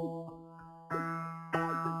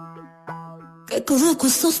 Che cos'è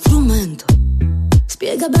questo strumento?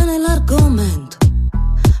 Spiega bene l'argomento.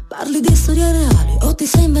 Parli di storie reali o ti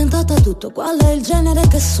sei inventata tutto? Qual è il genere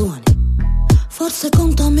che suoni? Forse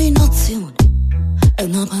contaminazione è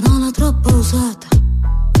una parola troppo usata.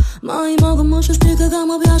 Ma io come ci spiega che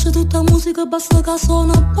mi piace tutta musica, basta che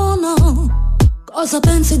suona buona. Cosa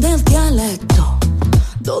pensi del dialetto?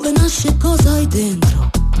 Dove nasci e cosa hai dentro?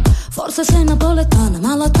 Forse sei napoletana,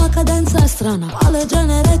 ma la tua cadenza è strana. Quale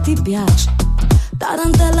genere ti piace?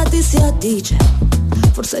 Tarantella ti si addice,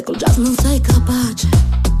 forse col jazz non sei capace.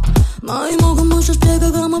 Ma io come ci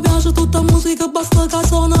spiega che mi piace tutta musica, basta che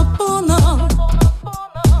suona buona.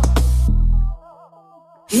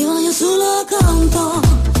 Io voglio solo cantare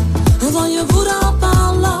e voglio pure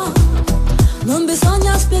ballare. Non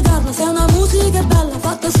bisogna spiegarla, se una musica è bella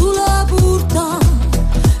fatta sulla purta.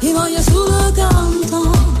 Io voglio solo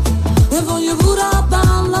cantare e voglio pure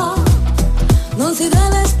ballare. Non si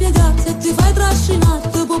deve spiegare, se ti fai trascinare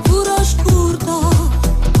ti può pure scurtare.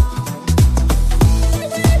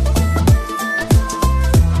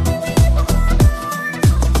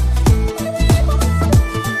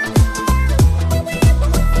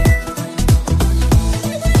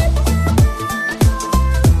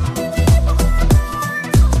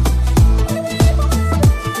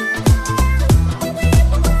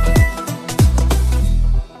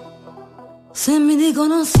 Se mi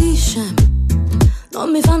dicono sì scemi,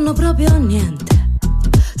 non mi fanno proprio niente.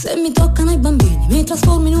 Se mi toccano i bambini, mi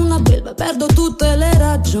trasformo in una belva, perdo tutte le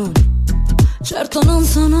ragioni. Certo non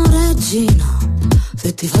sono regina,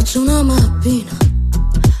 se ti faccio una mappina.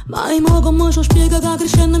 Ma io come ci spiega che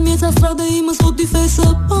crescendo in mezzo a strada io mi sono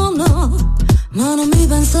difesa buona. Ma non mi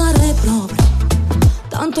pensare proprio,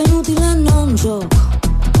 tanto è inutile non gioco.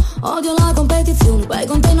 Odio la competizione, poi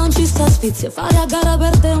con te non ci sta sfizio. Fare a gara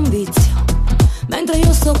per te è un vizio. Mentre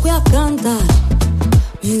io sto qui a cantare,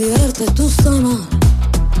 mi diverto e tu stai male.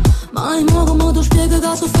 Ma in modo modo spiega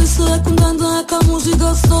che sono fesso e contento e che la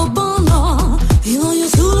musica sto buona. Io voglio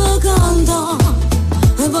solo cantare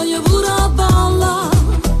e voglio pure ballare.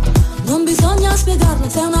 Non bisogna spiegarla,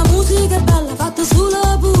 se una musica è bella fatta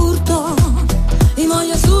sulla purta. Io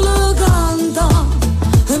voglio solo cantare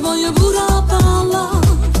e voglio pure ballare.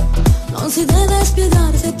 Non si deve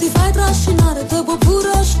spiegare, se ti fai trascinare ti può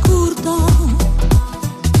pure scurtare.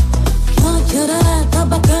 Chiacchiere,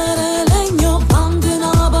 tabacchiere, legno, bandi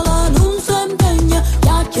una bala, non si impegna.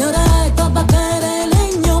 Chiacchiere, tabacchiere,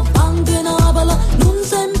 legno, bandi una bala, non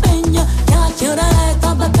si impegna. Chiacchiere,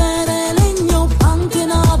 tabacchiere, legno, bandi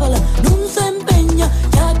una bala, non si impegna.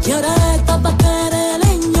 Chiacchiere, tabacchiere,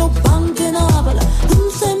 legno,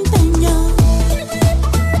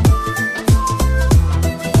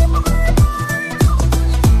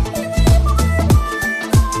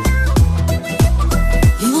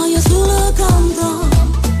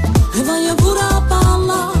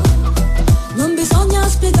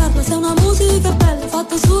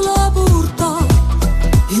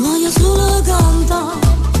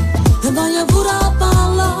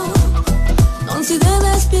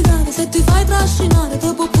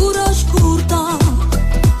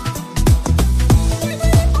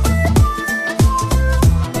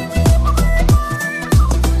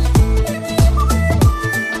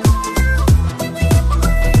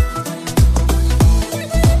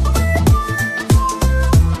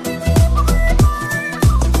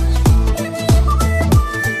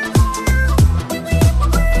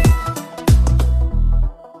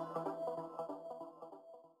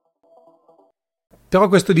 Però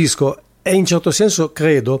questo disco è in certo senso,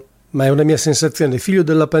 credo, ma è una mia sensazione, figlio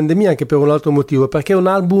della pandemia anche per un altro motivo, perché è un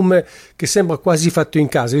album che sembra quasi fatto in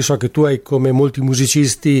casa. Io so che tu hai, come molti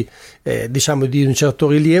musicisti diciamo di un certo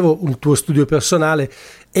rilievo, un tuo studio personale,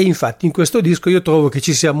 e infatti in questo disco io trovo che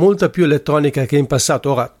ci sia molta più elettronica che in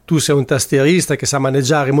passato. Ora tu sei un tastierista che sa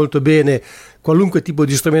maneggiare molto bene qualunque tipo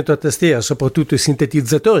di strumento a tastiera, soprattutto i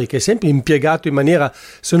sintetizzatori, che è sempre impiegato in maniera,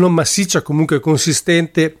 se non massiccia, comunque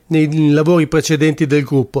consistente nei lavori precedenti del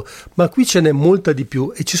gruppo, ma qui ce n'è molta di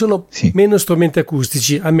più e ci sono meno strumenti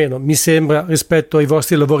acustici, almeno mi sembra, rispetto ai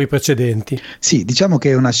vostri lavori precedenti. Sì, diciamo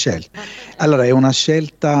che è una scelta. Allora è una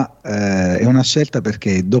scelta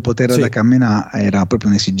perché dopo Terra da Camminà era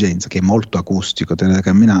proprio un'esigenza, che è molto acustico. Terra da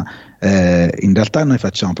Camminà, in realtà noi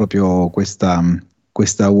facciamo proprio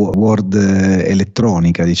questa world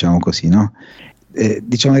elettronica, diciamo così, no?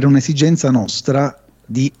 Diciamo era un'esigenza nostra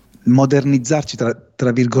di modernizzarci,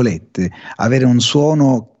 tra virgolette, avere un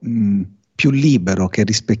suono più libero che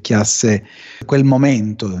rispecchiasse quel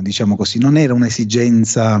momento, diciamo così. Non era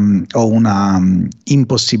un'esigenza o una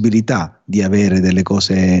impossibilità di avere delle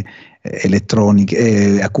cose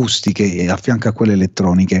elettroniche, acustiche a fianco a quelle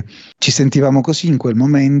elettroniche. Ci sentivamo così in quel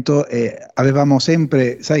momento e avevamo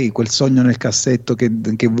sempre, sai, quel sogno nel cassetto che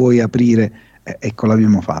vuoi aprire. Ecco,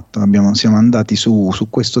 l'abbiamo fatto, siamo andati su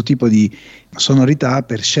questo tipo di sonorità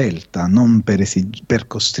per scelta, non per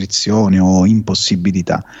costrizione o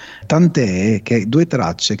impossibilità. Tant'è che 2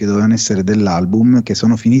 tracce che dovevano essere dell'album, che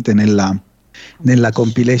sono finite nella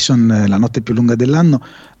compilation La notte più lunga dell'anno,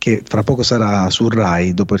 che fra poco sarà su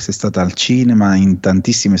Rai, dopo essere stata al cinema in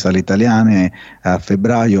tantissime sale italiane a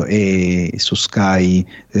febbraio, e su Sky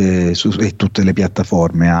e tutte le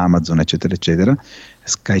piattaforme, Amazon eccetera eccetera,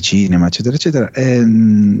 Sky Cinema eccetera eccetera.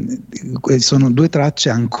 Sono 2 tracce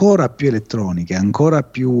ancora più elettroniche, ancora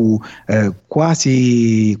più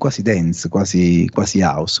quasi dance, quasi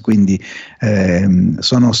house, quindi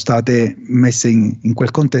sono state messe in quel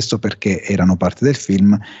contesto perché erano parte del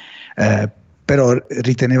film, però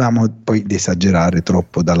ritenevamo poi di esagerare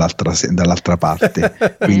troppo dall'altra parte.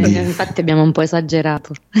 Quindi infatti abbiamo un po'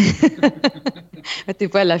 esagerato. Infatti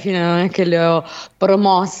poi alla fine non è che le ho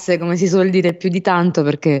promosse, come si suol dire, più di tanto,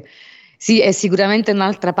 perché sì, è sicuramente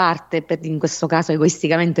un'altra parte, in questo caso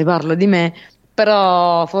egoisticamente parlo di me,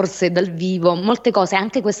 però forse dal vivo molte cose,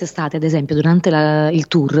 anche quest'estate ad esempio durante il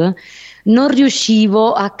tour, non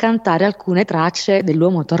riuscivo a cantare alcune tracce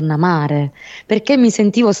dell'Uomo torna a mare, perché mi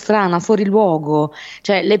sentivo strana, fuori luogo.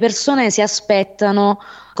 Cioè le persone si aspettano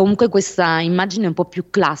comunque questa immagine un po'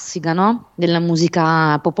 più classica, no? Della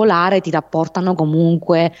musica popolare, ti rapportano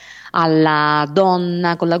comunque alla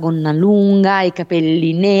donna con la gonna lunga, i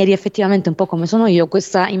capelli neri, effettivamente un po' come sono io,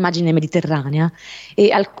 questa immagine mediterranea,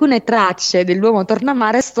 e alcune tracce dell'Uomo torna a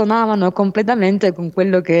mare stonavano completamente con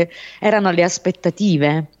quello che erano le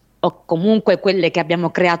aspettative, o comunque quelle che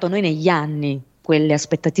abbiamo creato noi negli anni, quelle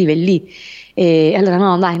aspettative lì. E allora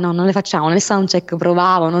no, dai, no, non le facciamo. Nel soundcheck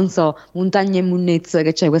provavo, non so, Montagna e Munnezza,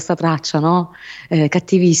 che c'è questa traccia, no?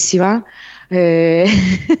 Cattivissima.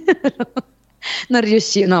 Non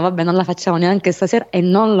riuscivo, no vabbè, non la facciamo neanche stasera e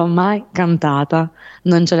non l'ho mai cantata,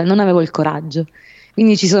 non avevo il coraggio.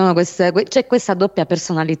 Quindi c'è questa doppia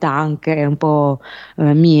personalità anche un po'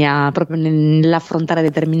 mia, proprio nell'affrontare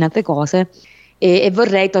determinate cose. E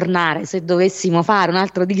vorrei tornare, se dovessimo fare un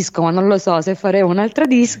altro disco, ma non lo so se faremo un altro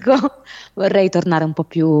disco, vorrei tornare un po'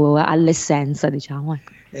 più all'essenza, diciamo.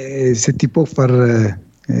 Se ti può far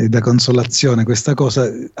da consolazione questa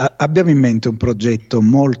cosa, abbiamo in mente un progetto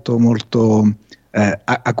molto molto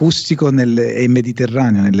acustico e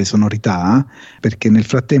mediterraneo nelle sonorità, perché nel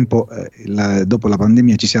frattempo dopo la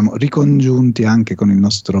pandemia ci siamo ricongiunti anche con il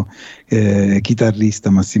nostro chitarrista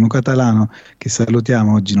Massimo Catalano, che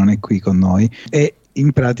salutiamo, oggi non è qui con noi, e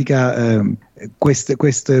in pratica queste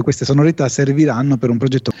sonorità serviranno per un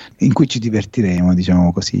progetto in cui ci divertiremo,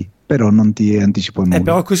 diciamo così, però non ti anticipo nulla.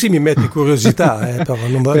 Però così mi metti curiosità, però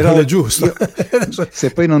non è giusto.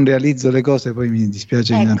 Se poi non realizzo le cose poi mi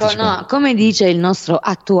dispiace. Ecco, no, come dice il nostro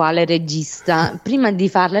attuale regista, prima di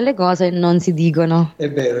farle le cose non si dicono. È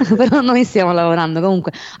vero. Però noi stiamo lavorando.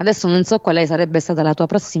 Comunque adesso non so quale sarebbe stata la tua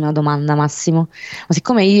prossima domanda, Massimo, ma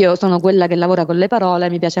siccome io sono quella che lavora con le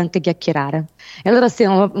parole, mi piace anche chiacchierare, e allora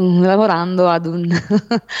stiamo lavorando ad un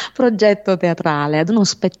progetto teatrale, ad uno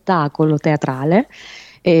spettacolo teatrale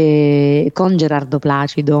con Gerardo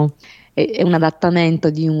Placido. È un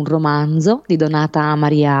adattamento di un romanzo di Donata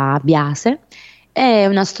Maria Biase, è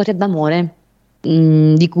una storia d'amore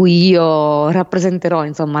di cui io rappresenterò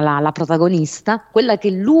insomma la protagonista, quella che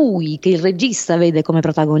il regista vede come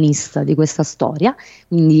protagonista di questa storia,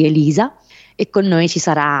 quindi Elisa. e con noi ci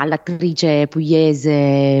sarà l'attrice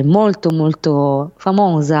pugliese molto molto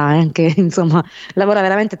famosa, anche insomma lavora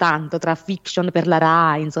veramente tanto tra fiction per la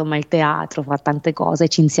Rai, insomma il teatro, fa tante cose,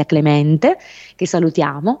 Cinzia Clemente, che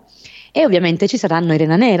salutiamo, e ovviamente ci saranno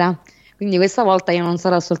Irena Nera. Quindi questa volta io non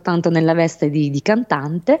sarò soltanto nella veste di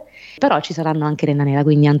cantante, però ci saranno anche Irena Nera,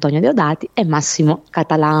 quindi Antonio Deodati e Massimo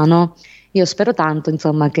Catalano. Io spero tanto,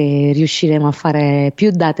 insomma, che riusciremo a fare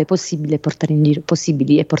più date possibili e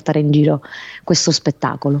portare in giro questo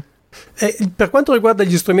spettacolo. Per quanto riguarda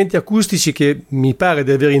gli strumenti acustici che mi pare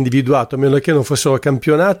di aver individuato, a meno che non fossero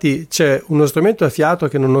campionati, c'è uno strumento a fiato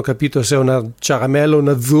che non ho capito se è una ciaramella o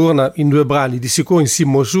una zurna in 2 brani, di sicuro in Si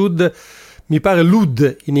mo sud, mi pare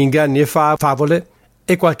l'ud in Inganni e favole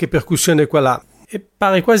e qualche percussione qua là. E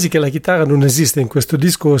pare quasi che la chitarra non esiste in questo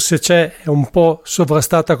disco, se c'è è un po'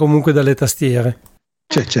 sovrastata comunque dalle tastiere.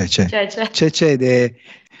 C'è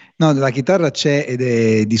no, la chitarra c'è ed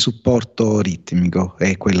è di supporto ritmico,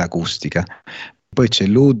 è quella acustica. Poi c'è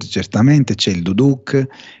l'ud, certamente, c'è il duduk,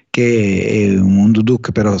 che è un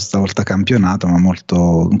duduk però stavolta campionato, ma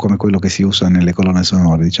molto come quello che si usa nelle colonne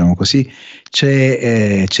sonore, diciamo così.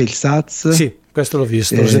 C'è il saz. Sì. Questo l'ho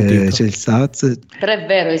visto, l'ho sentito. C'è il saz. Però è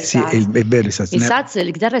vero il saz. Sì, è vero il saz. Il saz, le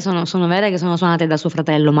chitarre sono vere, che sono suonate da suo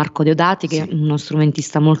fratello Marco Deodati, che è uno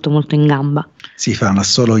strumentista molto molto in gamba. Si fa un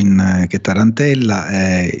assolo che tarantella,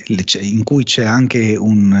 in cui c'è anche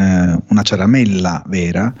una ciaramella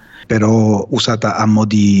vera, però usata a mo'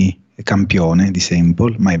 di campione, di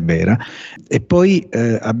sample, ma è vera. E poi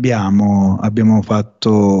abbiamo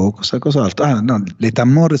fatto cos'altro? No, le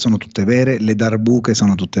tammorre sono tutte vere, le darbuche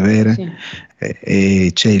sono tutte vere, sì.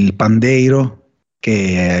 E c'è il pandeiro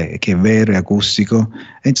che è vero, è acustico,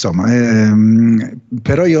 insomma,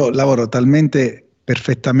 però io lavoro talmente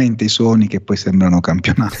perfettamente i suoni che poi sembrano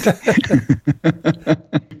campionati.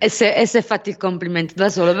 e se fatti il complimento da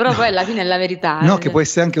solo, però poi alla fine è la verità. No, che può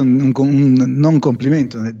essere anche un non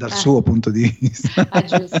complimento dal suo punto di vista.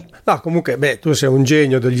 Giusto. No, comunque, tu sei un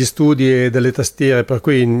genio degli studi e delle tastiere, per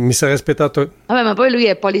cui mi sarei aspettato. Vabbè, ma poi lui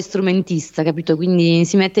è polistrumentista, capito? Quindi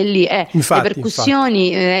si mette lì. Infatti, le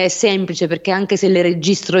percussioni è semplice, perché anche se le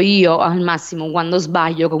registro io, al massimo quando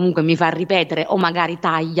sbaglio comunque mi fa ripetere, o magari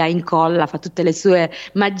taglia, incolla, fa tutte le sue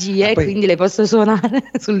magie, poi, e quindi le posso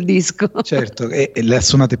suonare sul disco. Certo, e le ha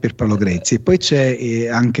suonate per Paolo Grezzi. E poi c'è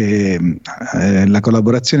anche la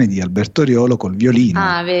collaborazione di Alberto Riolo col violino.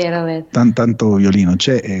 Ah, vero. Tanto violino,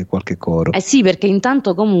 c'è qualche coro. Sì, perché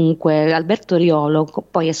intanto comunque Alberto Riolo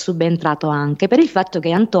poi è subentrato anche per il fatto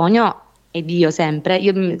che Antonio, ed io sempre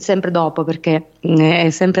dopo, perché è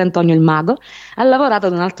sempre Antonio il mago, ha lavorato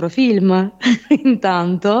ad un altro film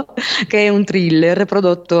intanto, che è un thriller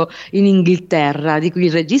prodotto in Inghilterra, di cui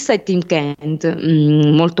il regista è Tim Kent,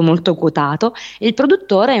 molto molto quotato, e il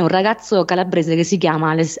produttore è un ragazzo calabrese che si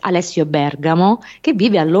chiama Alessio Bergamo, che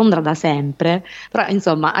vive a Londra da sempre, però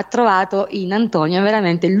insomma ha trovato in Antonio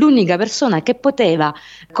veramente l'unica persona che poteva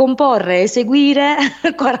comporre e eseguire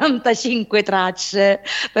 45 tracce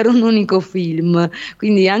per un unico film.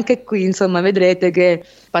 Quindi anche qui insomma vedrete che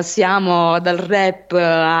passiamo dal rap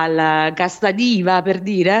alla casta diva, per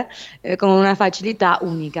dire, con una facilità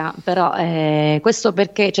unica, però questo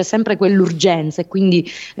perché c'è sempre quell'urgenza e quindi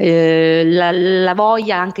la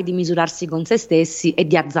voglia anche di misurarsi con se stessi e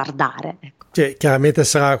di azzardare, ecco. Che chiaramente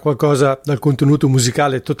sarà qualcosa dal contenuto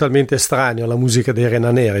musicale totalmente estraneo alla musica dei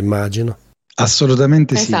Irena Nera, immagino.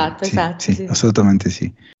 Assolutamente esatto, sì, assolutamente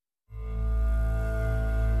sì.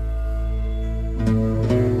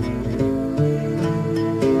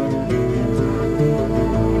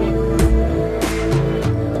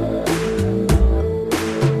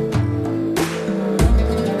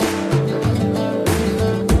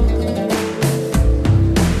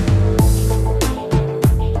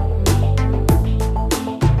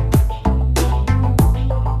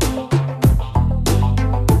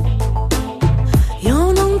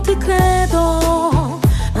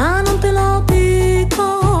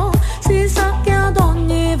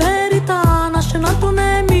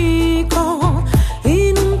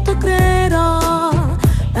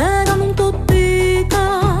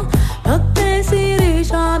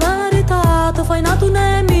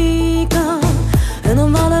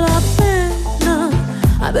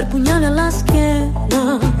 Pugnali alla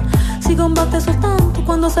schiena, si combatte soltanto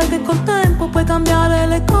quando sai che col tempo puoi cambiare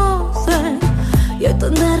le cose. Io e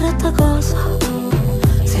tendere a sta cosa,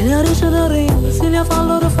 si ne riesce da ridere, si ne fa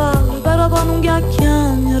loro fare, però con un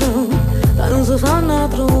chiacchiero, che non si fanno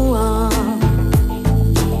trovare.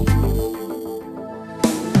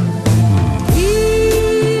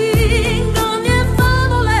 In ogni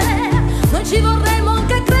favole, noi ci vorremmo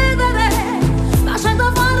anche credere,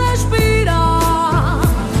 lasciando fare respirare.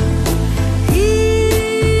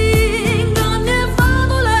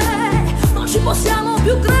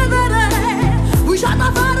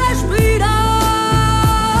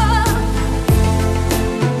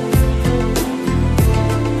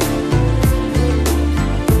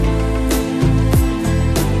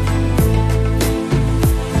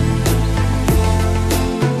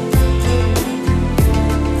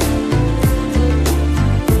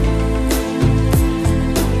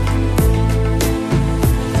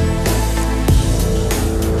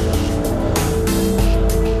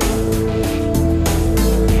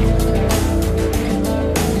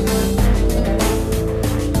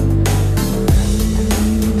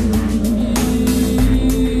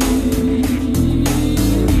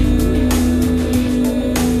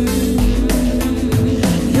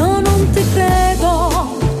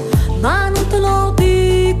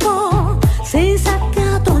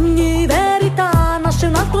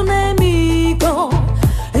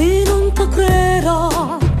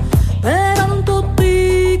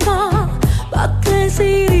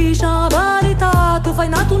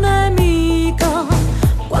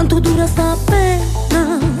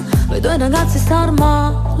 ragazzi star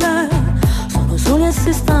male, sono soli e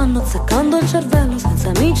si stanno azzeccando il cervello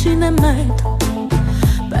senza amici né meta.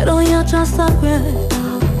 Però io già sta quieta,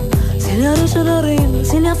 si ne riesce da ridere,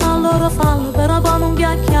 si ne fa loro fallo, però qua non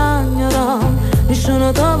chiacchierà,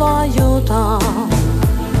 nessuno ti può aiutare.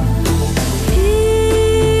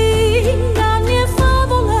 Inganni e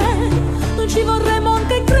favole, non ci vorremmo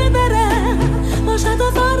anche credere, ma c'è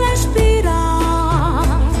da far respirare.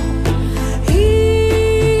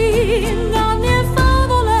 Inganni e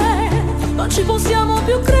favole, non ci possiamo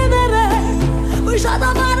più credere, ma c'è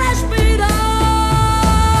da far respirare.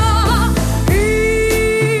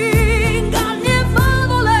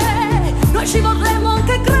 Ci vorremmo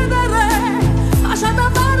anche credere, ma c'è da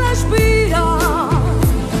far respirare.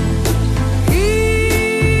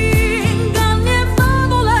 Inganni e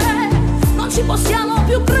favole, non ci possiamo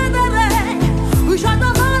più credere, c'è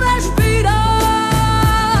da far respirare.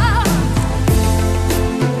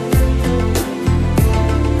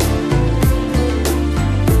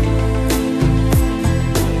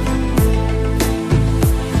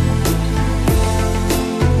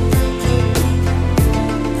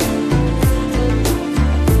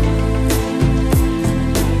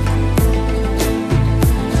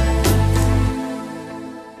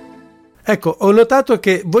 Ecco, ho notato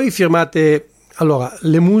che voi firmate, allora,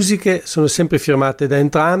 le musiche sono sempre firmate da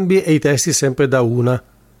entrambi e i testi sempre da una.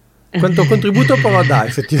 Quanto contributo però dà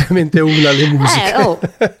effettivamente una alle musiche?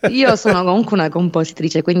 Io sono comunque una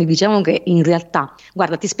compositrice, quindi diciamo che in realtà,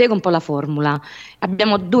 guarda, ti spiego un po' la formula.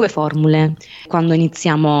 Abbiamo due formule quando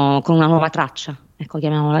iniziamo con una nuova traccia, ecco,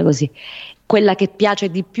 chiamiamola così. Quella che piace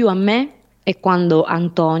di più a me è quando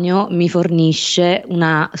Antonio mi fornisce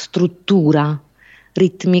una struttura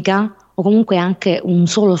ritmica o comunque anche un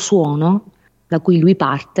solo suono da cui lui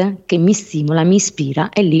parte, che mi stimola, mi ispira,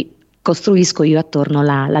 e lì costruisco io attorno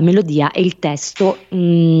la melodia e il testo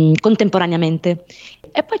contemporaneamente.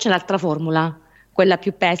 E poi c'è l'altra formula, quella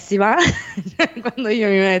più pessima, quando io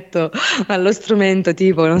mi metto allo strumento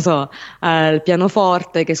tipo, non so, al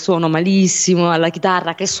pianoforte che suono malissimo, alla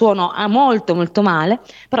chitarra che suono molto molto male,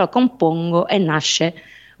 però compongo e nasce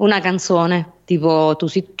una canzone tipo Tu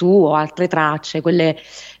sei tu o altre tracce, quelle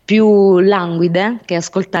più languide che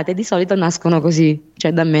ascoltate di solito nascono così,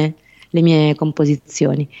 cioè da me, le mie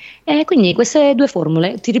composizioni. E quindi queste due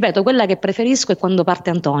formule, ti ripeto, quella che preferisco è quando parte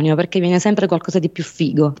Antonio, perché viene sempre qualcosa di più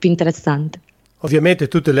figo, più interessante. Ovviamente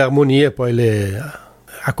tutte le armonie poi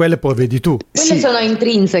a quelle provvedi tu. Quelle sono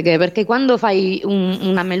intrinseche, perché quando fai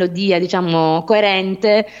una melodia, diciamo,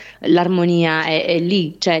 coerente, l'armonia è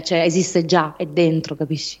lì, cioè esiste già, è dentro,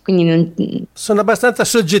 capisci? Quindi sono abbastanza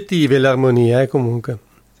soggettive le armonie, comunque.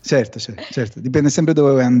 Certo, dipende sempre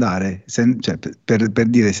dove vuoi andare, cioè, per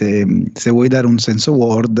dire se vuoi dare un senso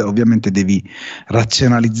word ovviamente devi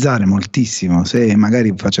razionalizzare moltissimo. Se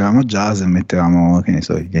magari facevamo jazz e mettevamo, che ne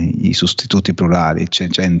so, i sostituti plurali, c'è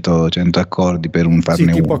 100 accordi per farne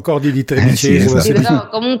uno. Tipo accordi di tredicesima. Sì, esatto. Però,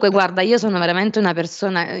 comunque guarda, io sono veramente una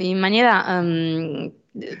persona in maniera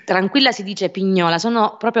tranquilla, si dice pignola,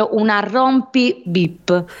 sono proprio una rompi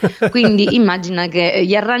bip, quindi immagina che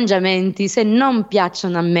gli arrangiamenti, se non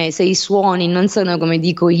piacciono a me, se i suoni non sono come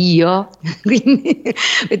dico io, quindi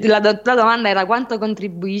la domanda era quanto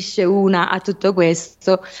contribuisce una a tutto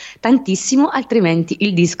questo? Tantissimo, altrimenti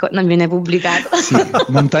il disco non viene pubblicato. Sì,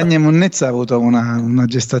 Montagna e Monnezza ha avuto una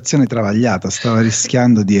gestazione travagliata, stava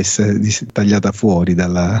rischiando di essere tagliata fuori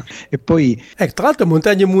dalla... E poi tra l'altro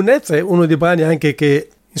Montagna e Monnezza è uno dei brani anche che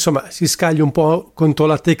insomma si scaglia un po' contro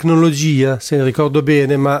la tecnologia, se ne ricordo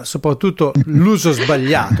bene, ma soprattutto l'uso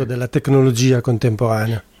sbagliato della tecnologia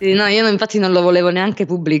contemporanea. Sì, no, io infatti non lo volevo neanche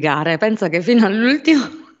pubblicare, penso che fino all'ultimo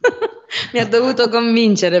mi ha dovuto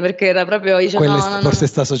convincere, perché era proprio forse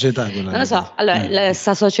sta società quella. Non lo so, allora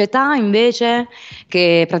sta società invece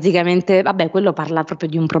che praticamente, vabbè, quello parla proprio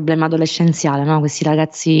di un problema adolescenziale, no? Questi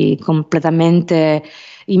ragazzi completamente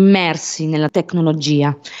immersi nella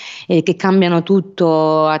tecnologia e che cambiano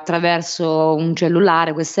tutto attraverso un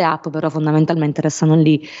cellulare, queste app, però fondamentalmente restano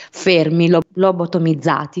lì fermi,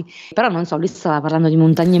 lobotomizzati. Però non so, lui stava parlando di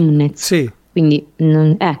Montagna e Monnezza. Sì. Quindi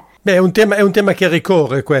Beh, è un tema che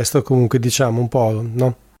ricorre questo, comunque, diciamo un po',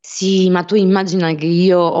 no? Sì, ma tu immagina che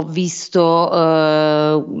io ho visto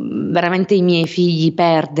veramente i miei figli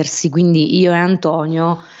perdersi, quindi io e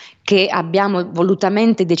Antonio, che abbiamo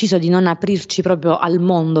volutamente deciso di non aprirci proprio al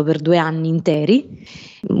mondo per 2 anni interi.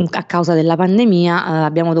 A causa della pandemia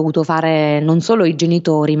abbiamo dovuto fare non solo i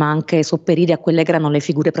genitori, ma anche sopperire a quelle che erano le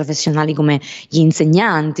figure professionali come gli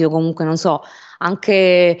insegnanti o comunque, non so,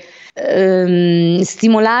 anche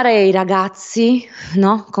stimolare i ragazzi,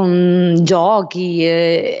 no? Con giochi.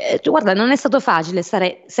 Guarda, non è stato facile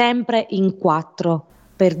stare sempre in 4.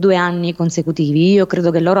 per 2 anni consecutivi. Io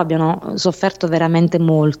credo che loro abbiano sofferto veramente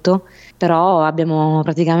molto, però abbiamo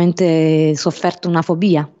praticamente sofferto una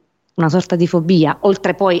fobia, una sorta di fobia,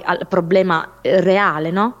 oltre poi al problema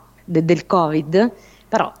reale, no? Del Covid,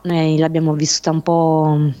 però noi l'abbiamo vissuta un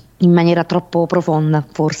po' in maniera troppo profonda,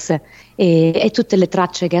 forse. E tutte le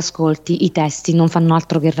tracce che ascolti, i testi non fanno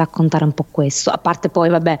altro che raccontare un po' questo, a parte poi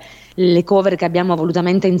vabbè le cover che abbiamo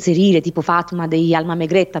volutamente inserire, tipo Fatma dei Alma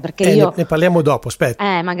Megretta, perché io ne parliamo dopo,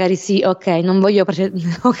 aspetta. Magari sì, ok, non voglio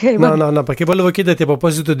okay, no, perché volevo chiederti a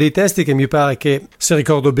proposito dei testi, che mi pare che, se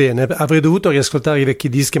ricordo bene, avrei dovuto riascoltare i vecchi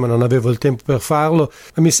dischi ma non avevo il tempo per farlo,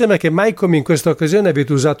 ma mi sembra che mai come in questa occasione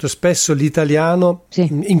avete usato spesso l'italiano, sì,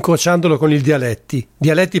 incrociandolo con i dialetti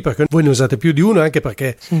perché voi ne usate più di uno, anche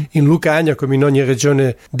perché sì, in Lucania, come in ogni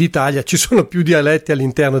regione d'Italia, ci sono più dialetti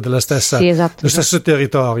all'interno della stessa, sì, esatto, dello stesso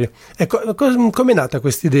territorio. Ecco, com'è nata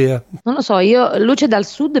questa idea? Non lo so, io Luce dal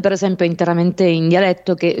Sud per esempio è interamente in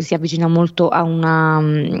dialetto, che si avvicina molto a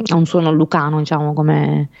un suono lucano, diciamo,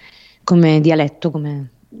 come dialetto, come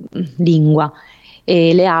lingua,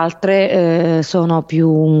 e le altre sono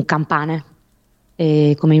più campane,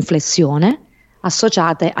 come inflessione,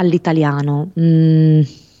 associate all'italiano.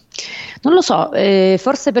 Non lo so,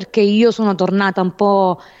 forse perché io sono tornata un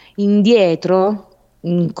po' indietro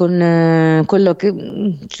con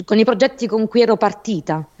i progetti con cui ero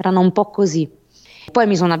partita, erano un po' così. Poi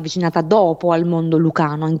mi sono avvicinata dopo al mondo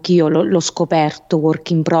lucano, anch'io l'ho scoperto, work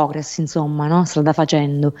in progress, insomma, no? Strada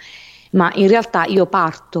facendo. Ma in realtà io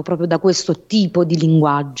parto proprio da questo tipo di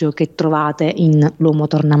linguaggio che trovate in L'uomo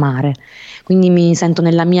torna mare, quindi mi sento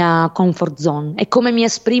nella mia comfort zone, è come mi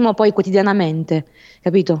esprimo poi quotidianamente,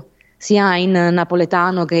 capito? Sia in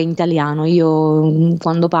napoletano che in italiano, io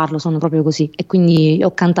quando parlo sono proprio così, e quindi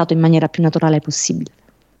ho cantato in maniera più naturale possibile.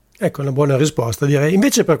 Ecco, una buona risposta, direi.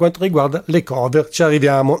 Invece per quanto riguarda le cover, ci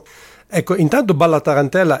arriviamo. Ecco, intanto Balla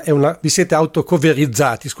Tarantella vi siete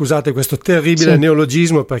autocoverizzati, scusate questo terribile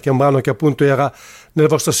neologismo, perché è un brano che appunto era nel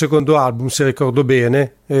vostro secondo album, se ricordo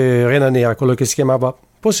bene, Rena Nera, quello che si chiamava,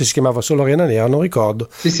 forse si chiamava solo Rena Nera, non ricordo.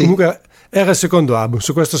 Sì. Comunque era il secondo album,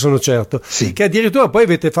 su questo sono certo. Sì. Che addirittura poi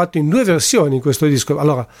avete fatto in 2 versioni in questo disco.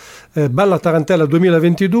 Allora, Balla Tarantella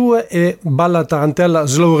 2022 e Balla Tarantella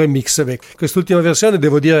Slow Remix. Quest'ultima versione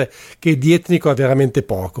devo dire che di etnico ha veramente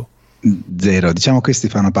poco. Zero, diciamo questi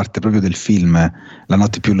fanno parte proprio del film La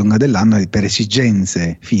notte più lunga dell'anno, e per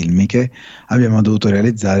esigenze filmiche abbiamo dovuto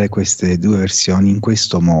realizzare queste 2 versioni in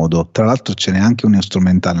questo modo. Tra l'altro ce n'è anche una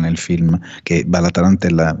strumentale nel film, che è Balla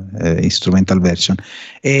Tarantella instrumental version,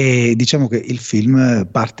 e diciamo che il film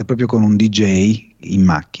parte proprio con un DJ in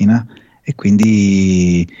macchina, e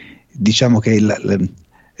quindi diciamo che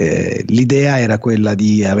l'idea era quella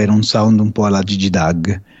di avere un sound un po' alla Gigi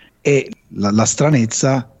Dag, e la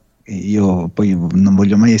stranezza, io poi non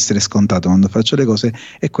voglio mai essere scontato quando faccio le cose,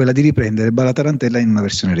 è quella di riprendere Balla Tarantella in una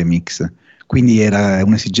versione remix, quindi era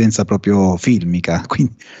un'esigenza proprio filmica,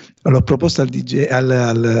 quindi l'ho proposto al DJ,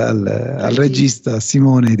 al regista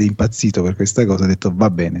Simone, ed è impazzito per questa cosa, ha detto va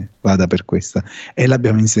bene, vada per questa, e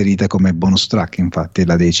l'abbiamo inserita come bonus track, infatti è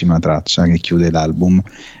la 10ª traccia che chiude l'album.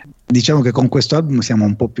 Diciamo che con questo album siamo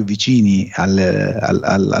un po' più vicini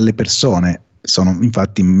alle persone, sono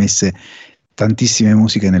infatti messe tantissime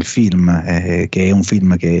musiche nel film, che è un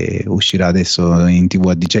film che uscirà adesso in TV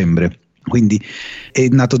a dicembre, quindi è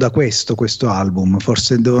nato da questo album.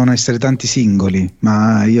 Forse dovevano essere tanti singoli,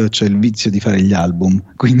 ma io ho il vizio di fare gli album,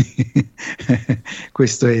 quindi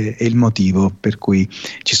questo è il motivo per cui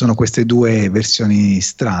ci sono queste 2 versioni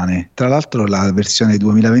strane. Tra l'altro la versione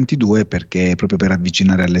 2022 perché proprio per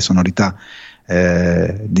avvicinare alle sonorità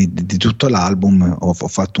di tutto l'album ho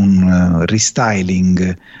fatto un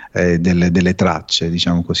restyling delle tracce,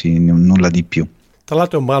 diciamo così, nulla di più. Tra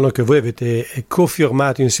l'altro è un brano che voi avete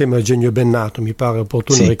co-firmato insieme a Eugenio Bennato, mi pare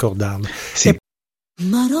opportuno ricordarlo. Sì.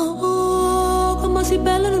 Ma no, come si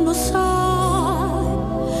bella non lo sai,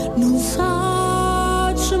 non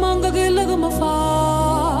sai, ci manca quella che mi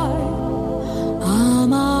fai,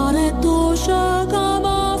 amare dolce che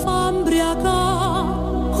mi fa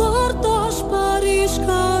imbriacare, guarda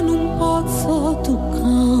sparisca non posso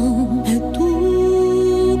toccare, e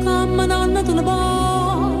tu camminando te ne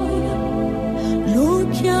vai,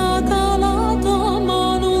 l'occhia calata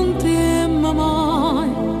ma non trema mai,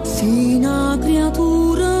 sei una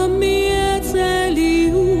creatura mia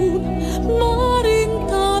zeliun, ma in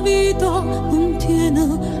ta vita non tiene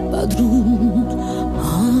padrone,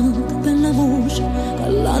 anche per la voce che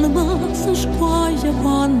l'anima si squaglia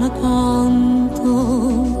quando canta,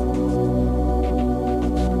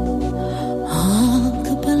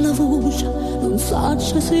 anche per la voce non sa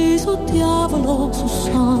se so diavolo so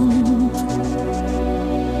santo.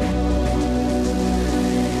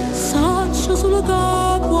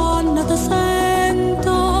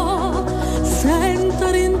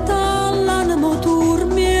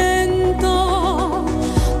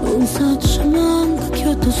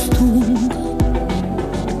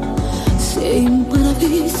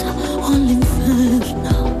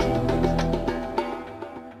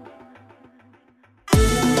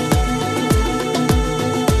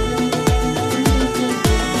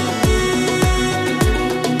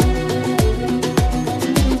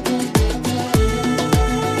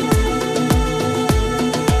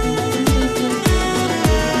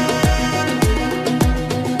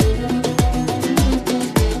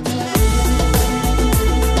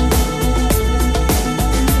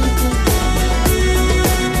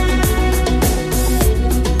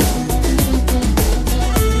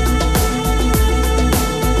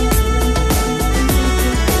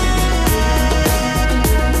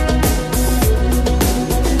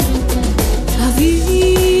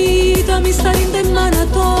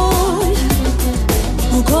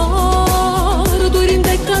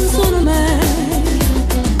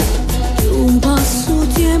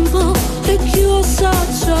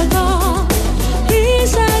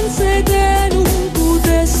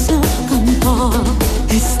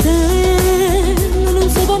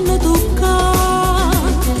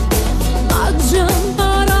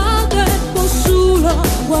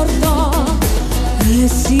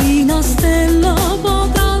 sì una stella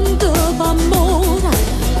vagante d'amore,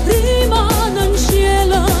 rimane in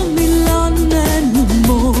cielo mille anni e non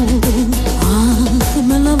muore. Ah,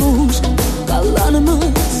 come la voce che l'anima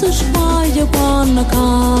si spaglia quando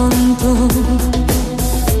canta.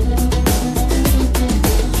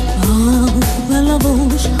 Quella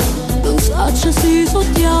voce non saccia si so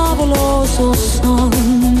diavolo so santa,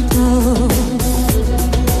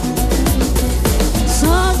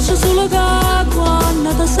 saccia solo che quando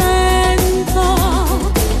ti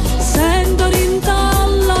sento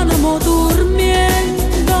rintallano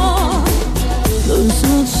dormiendo, non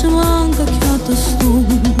saccia manca che ti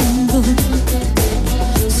stunga,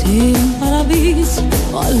 si in paradiso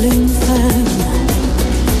o all'inferno,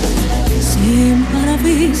 in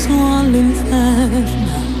paradiso all'inferno,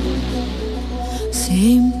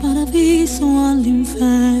 sì, in paradiso all'inferno.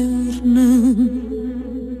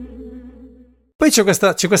 Poi c'è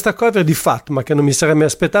questa cover di Fatma che non mi sarei mai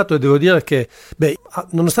aspettato, e devo dire che,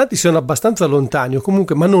 nonostante siano abbastanza lontani, o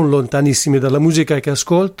comunque, ma non lontanissimi dalla musica che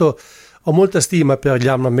ascolto, ho molta stima per gli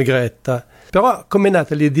Alma Megretta. Però com'è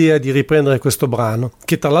nata l'idea di riprendere questo brano,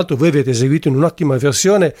 che tra l'altro voi avete eseguito in un'ottima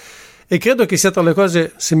versione, e credo che sia tra le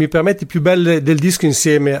cose, se mi permetti, più belle del disco,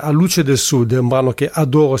 insieme a Luce del Sud, è un brano che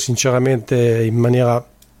adoro sinceramente in maniera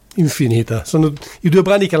infinita. Sono i due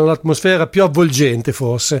brani che hanno l'atmosfera più avvolgente,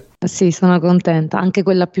 forse. Sì, sono contenta, anche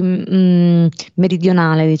quella più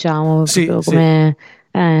meridionale, diciamo, sì, come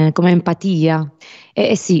empatia.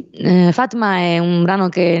 Sì, Fatma è un brano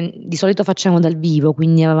che di solito facciamo dal vivo,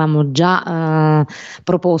 quindi avevamo già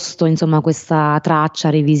proposto, insomma, questa traccia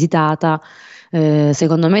rivisitata.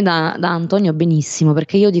 Secondo me da Antonio benissimo,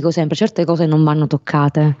 perché io dico sempre certe cose non vanno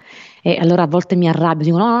toccate, e allora a volte mi arrabbio,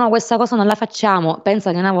 dico no, questa cosa non la facciamo.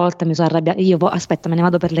 Pensa che una volta mi sono arrabbiata, aspetta, me ne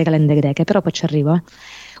vado per le calende greche, però poi ci arrivo.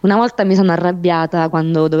 Una volta mi sono arrabbiata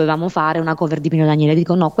quando dovevamo fare una cover di Pino Daniele,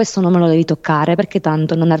 dico no, questo non me lo devi toccare, perché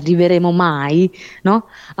tanto non arriveremo mai, no,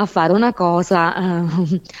 a fare una cosa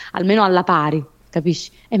almeno alla pari,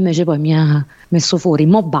 capisci? E invece poi mi ha messo fuori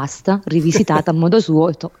Mo Basta, rivisitata a modo suo,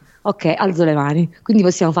 e detto ok, alzo le mani, quindi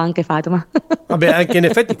possiamo fare anche Fatma. Vabbè, anche in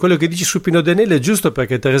effetti quello che dici su Pino Daniele è giusto,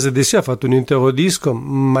 perché Teresa De Sia ha fatto un intero disco,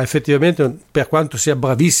 ma effettivamente, per quanto sia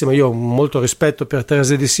bravissima, io ho molto rispetto per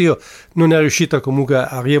Teresa De Sia, non è riuscita comunque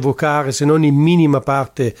a rievocare, se non in minima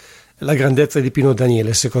parte, la grandezza di Pino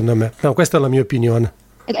Daniele, secondo me. No, questa è la mia opinione.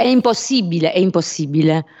 È impossibile.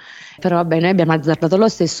 Però vabbè, noi abbiamo azzardato lo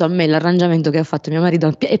stesso, a me l'arrangiamento che ha fatto mio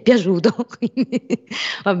marito è piaciuto, quindi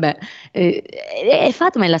vabbè. E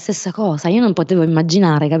Fatma è la stessa cosa, io non potevo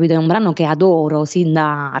immaginare, capito? È un brano che adoro sin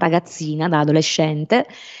da ragazzina, da adolescente,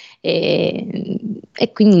 e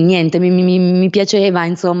quindi niente, mi piaceva,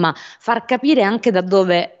 insomma, far capire anche da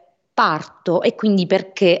dove parto e quindi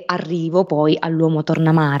perché arrivo poi all'Uomo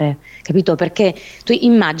Tornamare, capito? Perché tu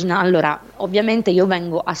immagina, allora, ovviamente io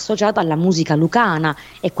vengo associata alla musica lucana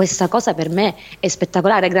e questa cosa per me è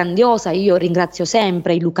spettacolare, grandiosa, io ringrazio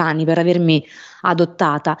sempre i lucani per avermi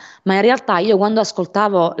adottata, ma in realtà io quando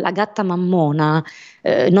ascoltavo La gatta mammona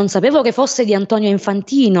non sapevo che fosse di Antonio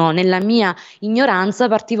Infantino, nella mia ignoranza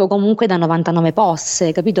partivo comunque da 99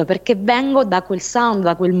 Posse, capito? Perché vengo da quel sound,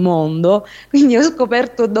 da quel mondo, quindi ho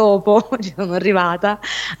scoperto dopo, ci sono arrivata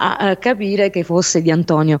a capire che fosse di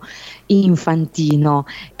Antonio Infantino,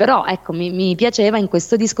 però ecco mi piaceva in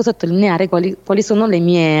questo disco sottolineare quali sono le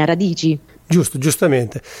mie radici.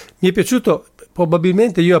 Giustamente. Mi è piaciuto,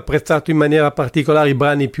 probabilmente io ho apprezzato in maniera particolare i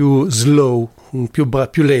brani più slow, più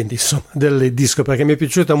lenti, insomma, del disco, perché mi è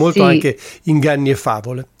piaciuta molto anche Inganni e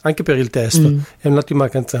favole, anche per il testo, è un'ottima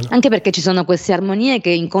canzone. Anche perché ci sono queste armonie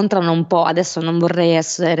che incontrano un po', adesso non vorrei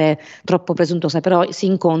essere troppo presuntuosa, però si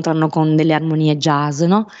incontrano con delle armonie jazz,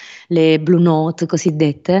 no? Le blue note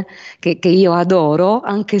cosiddette, che io adoro,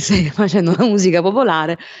 anche se facendo la musica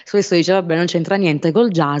popolare, spesso dice vabbè non c'entra niente col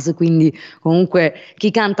jazz, quindi comunque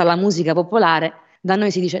chi canta la musica popolare da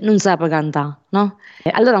noi si dice non sape cantare, no?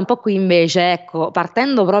 Allora un po' qui invece, ecco,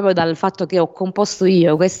 partendo proprio dal fatto che ho composto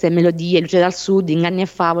io queste melodie, Luce dal Sud, Inganni e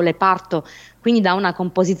favole, parto quindi da una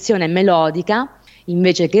composizione melodica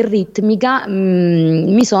invece che ritmica,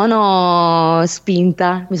 mi sono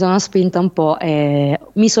spinta un po' e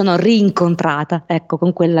mi sono rincontrata, ecco,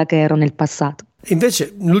 con quella che ero nel passato.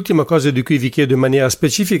 Invece l'ultima cosa di cui vi chiedo in maniera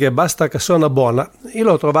specifica è Basta che suona buona. Io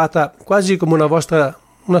l'ho trovata quasi come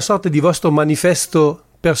una sorta di vostro manifesto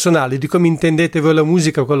personale, di come intendete voi la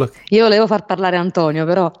musica. Io volevo far parlare Antonio,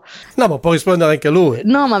 però no, ma può rispondere anche lui.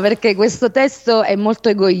 No, ma perché questo testo è molto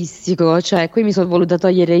egoistico, cioè qui mi sono voluta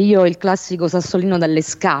togliere io il classico sassolino dalle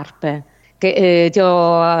scarpe, che ti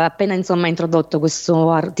ho appena insomma introdotto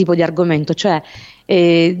questo tipo di argomento, cioè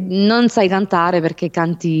e non sai cantare perché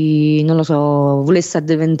canti, non lo so, volesse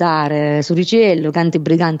diventare Suricello, canti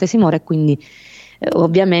Brigante Simone, e quindi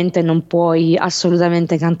ovviamente non puoi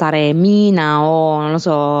assolutamente cantare Mina o non lo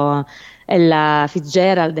so, Ella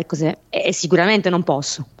Fitzgerald e così, e sicuramente non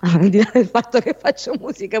posso, al di là del fatto che faccio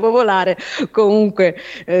musica popolare, comunque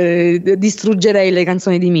distruggerei le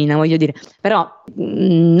canzoni di Mina, voglio dire, però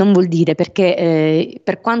non vuol dire, perché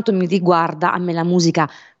per quanto mi riguarda a me la musica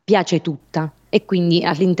piace tutta, e quindi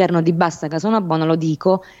all'interno di Basta che sono buona lo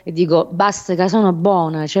dico, e dico basta che sono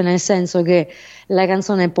buona, cioè nel senso che la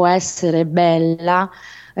canzone può essere bella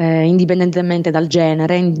indipendentemente dal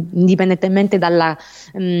genere, indipendentemente dalla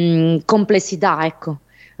complessità, ecco,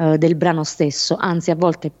 del brano stesso, anzi a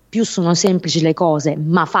volte più sono semplici le cose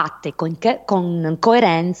ma fatte con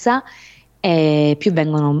coerenza, più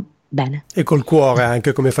vengono bene. E col cuore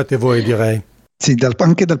anche, come fate voi, direi. Sì,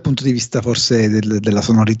 anche dal punto di vista forse della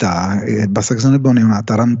sonorità, Basta che sono buone è una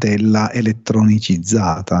tarantella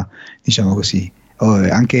eletronicizzata, diciamo così.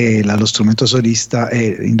 Anche lo strumento solista è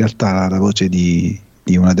in realtà la voce di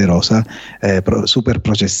una De Rosa, super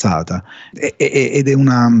processata, ed è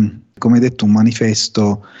come detto, un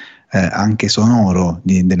manifesto anche sonoro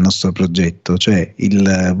del nostro progetto, cioè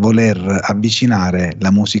il voler avvicinare la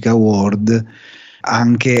musica world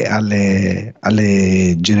anche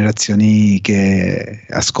alle generazioni che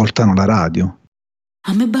ascoltano la radio.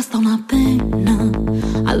 A me basta una penna,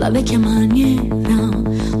 alla vecchia maniera.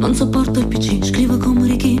 Non sopporto il PC, scrivo come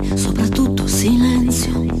Ricky, soprattutto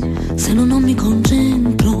silenzio. Se non mi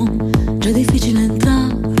concentro, già è difficile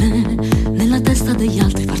entrare nella testa degli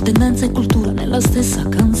altri, far tendenza e cultura nella stessa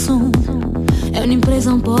canzone. È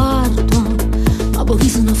un'impresa un po' ardua, ma pochi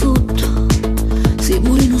se ne fotto. Se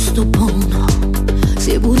pure non sto buono,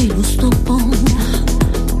 se pure non sto buono.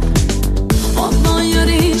 Ho voglia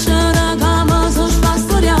di cercare, ma sono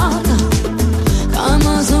spastoriata, che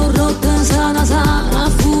mi sono rotta sana,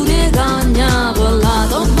 furia e cagna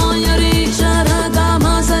parlata. Ho voglia di cercare,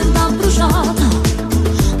 ma sento bruciata,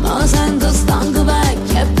 ma sento stanca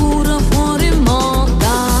vecchia e pure fuori moda.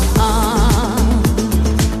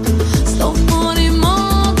 Sto fuori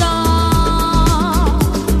moda,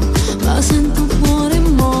 ma sento fuori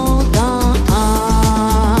moda.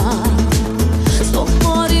 Sto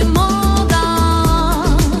fuori moda,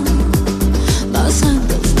 ma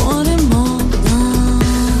sento fuori moda.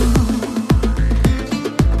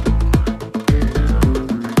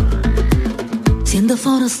 Siendo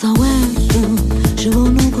fuori sta guerra, ci vuole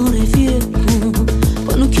un cuore fiero,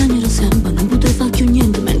 poi non chiamare sempre, non potevo fare più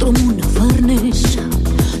niente mentre il mondo farnesce.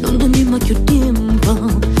 Non dormiamo più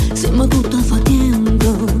tempo, siamo tutta fatica.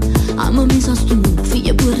 Ama mi sa sto mondo,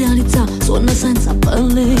 figlia puoi realizzare, suona senza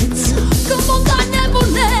bellezza. Che montagna e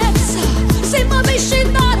bellezza, siamo pesci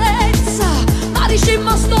in arezza, ma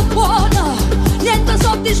diciamo sto buona, niente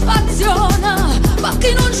soddisfazione, ma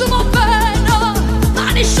chi non ci va bene,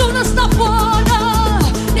 ma nessuno sta buona,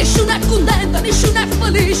 nessuno è contento, nessuno è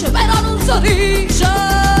felice, però non si dice.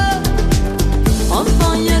 Ho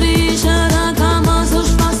voglia di cercare, che mi sono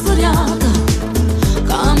spastoriata,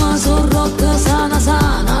 che mi sono rotta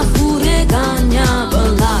sana, furia e cagna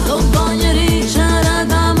parlata. Ho voglia di cercare,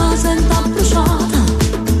 che mi sento bruciata,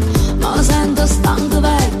 ma sento stanca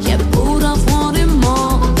vecchia e pure fuori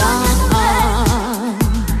moda.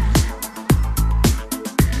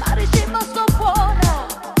 Ma diciamo sto buona,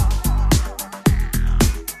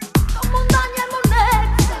 sto montagna e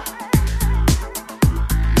monnezza,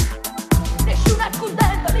 nessuno è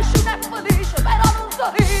contento, nessuno è felice, però non si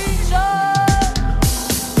dice.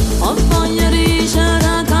 Ho voglia di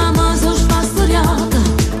cercare, che mi sono spastoriata,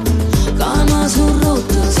 che mi sono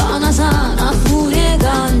rotta sana, furia e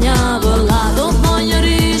cagna parlata. Ho voglia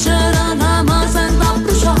di cercare, che mi sento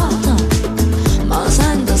bruciata, ma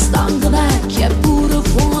sento stanca vecchia e pure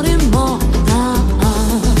fuori moda.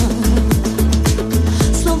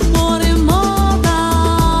 Sto fuori moda,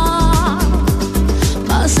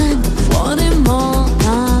 ma sento fuori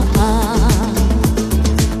moda.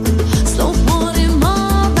 Sto fuori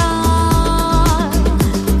moda,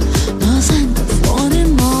 ma sento fuori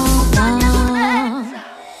moda.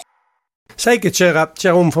 Sai che c'era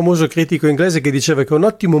un famoso critico inglese che diceva che un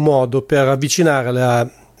ottimo modo per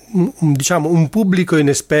avvicinare diciamo un pubblico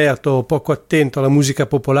inesperto, poco attento alla musica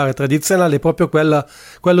popolare tradizionale, è proprio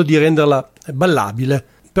quello di renderla ballabile,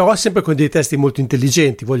 però sempre con dei testi molto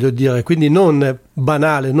intelligenti, voglio dire, quindi non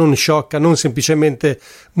banale, non sciocca, non semplicemente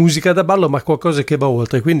musica da ballo, ma qualcosa che va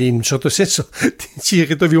oltre, quindi in un certo senso ci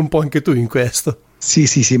ritrovi un po' anche tu in questo.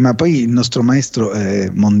 Sì, ma poi il nostro maestro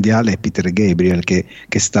mondiale è Peter Gabriel che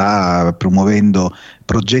sta promuovendo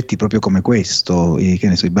progetti proprio come questo, che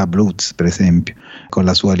ne so, i Babloots per esempio, con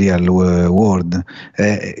la sua Real World.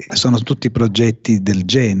 Sono tutti progetti del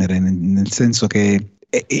genere, nel senso che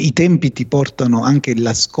i tempi ti portano anche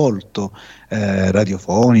l'ascolto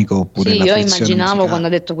radiofonico oppure Sì, la io fruizione immaginavo musicale. quando ha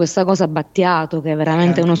detto questa cosa Battiato, che è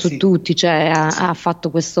veramente uno su Sì. tutti, cioè ha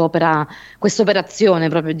fatto quest'operazione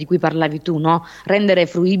proprio di cui parlavi tu, no? Rendere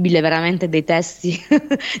fruibile veramente dei testi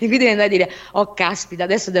di cui devi andare a dire, oh caspita,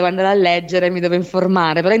 adesso devo andare a leggere, mi devo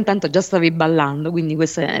informare, però intanto già stavi ballando, quindi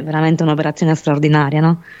questa è veramente un'operazione straordinaria,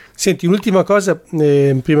 no? Senti, un'ultima cosa,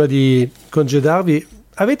 prima di congedarvi,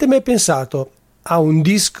 avete mai pensato a un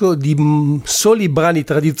disco di soli brani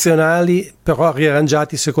tradizionali, però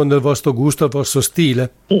riarrangiati secondo il vostro gusto, il vostro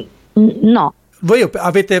stile? No. Voi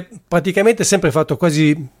avete praticamente sempre fatto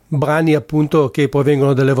quasi brani appunto che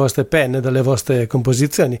provengono dalle vostre penne, dalle vostre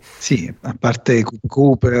composizioni. Sì, a parte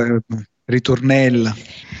Cooper, ritornella.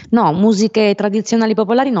 No, musiche tradizionali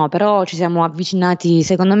popolari no, però ci siamo avvicinati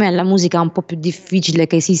secondo me alla musica un po' più difficile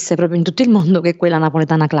che esiste proprio in tutto il mondo, che è quella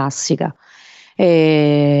napoletana classica.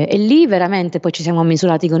 E lì veramente poi ci siamo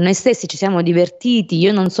misurati con noi stessi, ci siamo divertiti.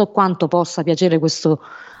 Io non so quanto possa piacere questo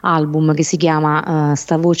album che si chiama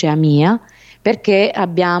Sta voce a mia, perché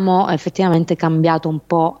abbiamo effettivamente cambiato un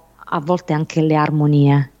po', a volte anche le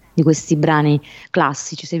armonie di questi brani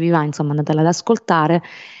classici. Se vi va, insomma, andatela ad ascoltare.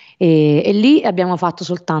 E lì abbiamo fatto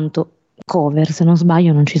soltanto cover, se non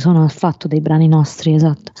sbaglio, non ci sono affatto dei brani nostri,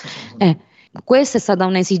 esatto. Questa è stata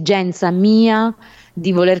un'esigenza mia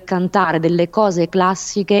di voler cantare delle cose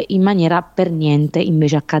classiche in maniera per niente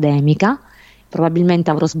invece accademica.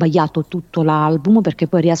 Probabilmente avrò sbagliato tutto l'album, perché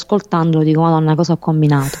poi riascoltandolo dico Madonna, cosa ho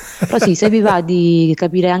combinato. Però sì, se vi va di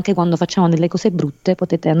capire anche quando facciamo delle cose brutte,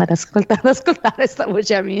 potete andare ad ascoltare Sta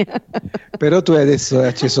voce mia. Però tu adesso hai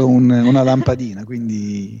acceso una lampadina,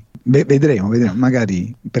 quindi vedremo,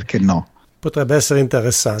 magari, perché no? Potrebbe essere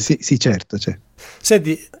interessante. Sì, certo.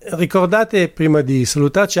 Senti, ricordate prima di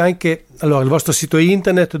salutarci anche il vostro sito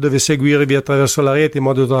internet dove seguirvi attraverso la rete in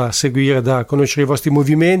modo da seguire, da conoscere i vostri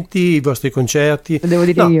movimenti, i vostri concerti. Lo devo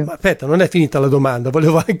dire io. Ma aspetta, non è finita la domanda,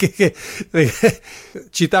 volevo anche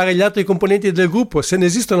citare gli altri componenti del gruppo, se ne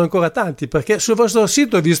esistono ancora tanti, perché sul vostro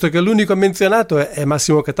sito ho visto che l'unico menzionato è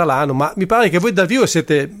Massimo Catalano, ma mi pare che voi dal vivo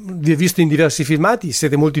vi ho visto in diversi filmati,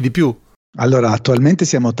 siete molti di più. Allora, attualmente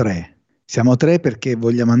siamo tre. Siamo tre perché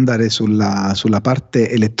vogliamo andare sulla parte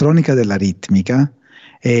elettronica della ritmica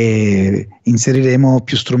e inseriremo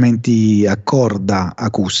più strumenti a corda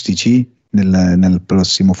acustici nel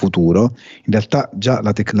prossimo futuro. In realtà già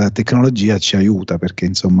la tecnologia ci aiuta, perché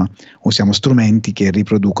insomma usiamo strumenti che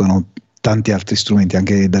riproducono tanti altri strumenti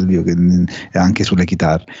anche dal vivo, anche sulle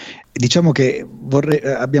chitarre. Diciamo che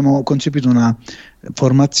abbiamo concepito una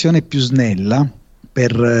formazione più snella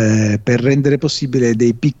per rendere possibile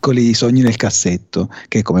dei piccoli sogni nel cassetto,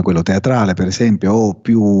 che è come quello teatrale per esempio, o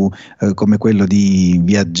più come quello di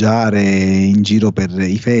viaggiare in giro per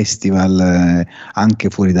i festival anche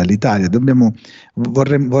fuori dall'Italia.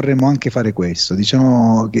 Vorremmo anche fare questo,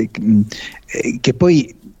 diciamo che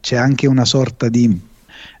poi c'è anche una sorta di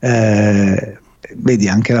vedi,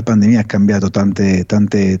 anche la pandemia ha cambiato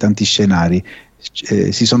tanti scenari,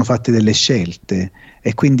 si sono fatte delle scelte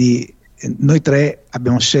e quindi noi tre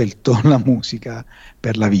abbiamo scelto la musica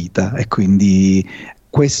per la vita e quindi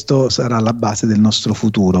questo sarà la base del nostro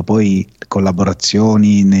futuro. Poi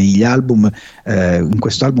collaborazioni negli album, in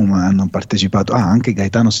questo album hanno partecipato anche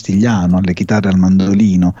Gaetano Stigliano alle chitarre e al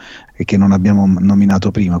mandolino, che non abbiamo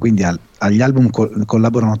nominato prima, quindi agli album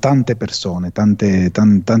collaborano tante persone,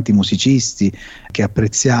 tanti musicisti che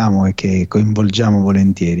apprezziamo e che coinvolgiamo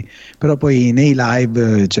volentieri, però poi nei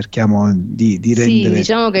live cerchiamo di rendere... Sì,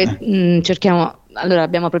 diciamo che cerchiamo... Allora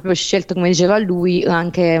abbiamo proprio scelto, come diceva lui,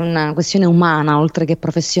 anche una questione umana oltre che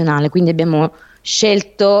professionale, quindi abbiamo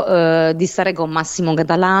scelto di stare con Massimo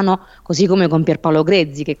Catalano, così come con Pierpaolo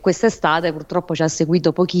Grezzi, che quest'estate purtroppo ci ha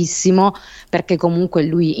seguito pochissimo, perché comunque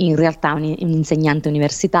lui in realtà è un insegnante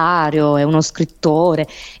universitario, è uno scrittore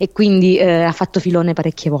e quindi ha fatto filone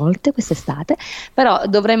parecchie volte quest'estate, però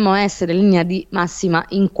dovremmo essere in linea di massima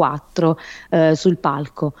in 4 sul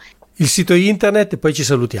palco. Il sito internet e poi ci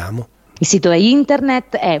salutiamo. Il sito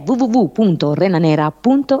internet è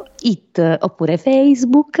www.renanera.it oppure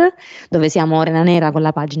Facebook, dove siamo Rena Nera con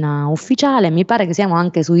la pagina ufficiale. Mi pare che siamo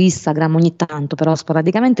anche su Instagram ogni tanto, però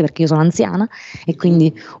sporadicamente perché io sono anziana e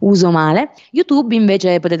quindi uso male. YouTube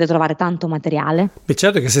invece potete trovare tanto materiale. Beh,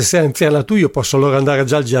 certo che se sei anziana tu, io posso allora andare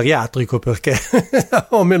già al geriatrico perché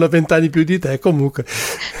ho almeno 20 anni più di te comunque.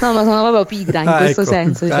 No, ma sono proprio pigra in questo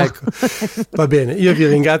senso. Diciamo. Ecco. Va bene, io vi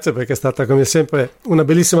ringrazio perché è stata come sempre una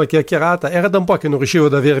bellissima chiacchierata. Era da un po' che non riuscivo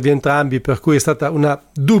ad avervi entrambi, per cui è stata una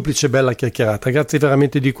duplice bella chiacchierata. Grazie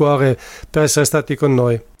veramente di cuore per essere stati con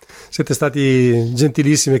noi. Siete stati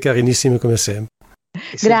gentilissimi e carinissimi come sempre.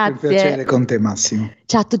 È sempre un piacere con te, Massimo.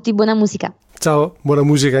 Ciao a tutti, buona musica. Ciao, buona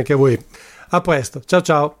musica anche a voi. A presto, ciao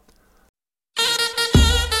ciao.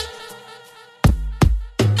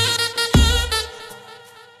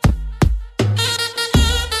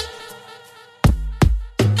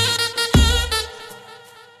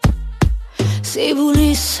 Se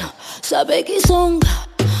volesse sapere chi sono,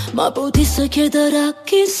 ma potesse chiedere a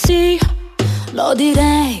chi sia, lo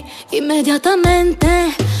direi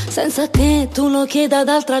immediatamente, senza che tu lo chieda ad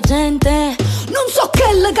altra gente. Non so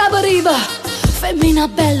che le capariva, femmina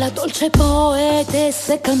bella, dolce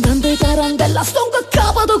poetessa e cantante tarantella. Sto che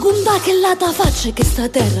capo da conta che la ta faccia che sta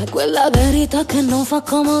terra, quella verità che non fa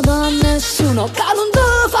comodo a nessuno, che non te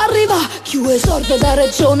fa arrivare più esordio da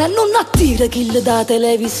regione, non attira chi le dà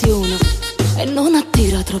televisione. E non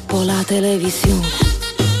attira troppo la televisione.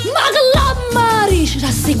 Ma che la marisce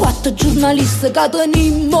a sti 4 giornalisti che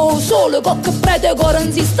tenimmo solo poche prete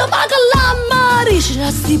coranziste. Ma che la marisce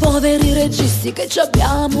a sti poveri registi che ci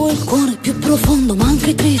abbiamo il cuore più profondo ma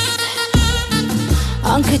anche triste.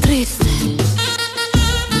 Anche triste.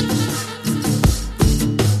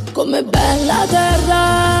 Come bella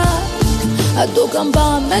terra, a tu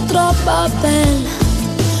campame è troppo bella,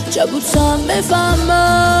 c'è puzzame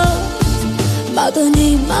fame, ma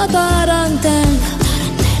tenima tarantella.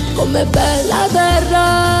 Come bella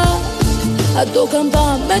terra, a tu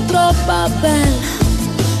campame è troppo bella,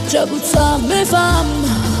 c'è puzzame fame,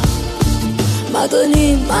 ma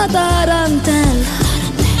tenima tarantella.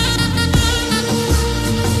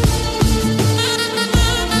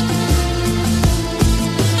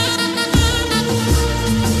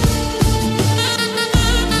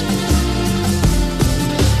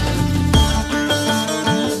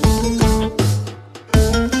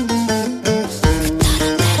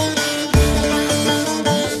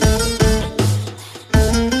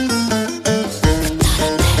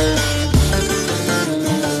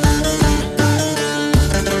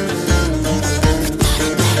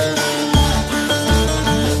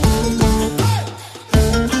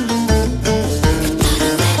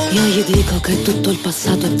 Che tutto il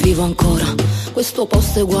passato è vivo ancora, questo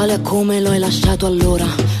posto è uguale a come lo hai lasciato allora.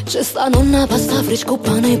 C'è sta nonna pasta fresco,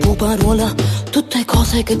 pane e puparola, tutte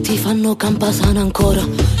cose che ti fanno campasana ancora.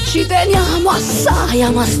 Ci teniamo assai a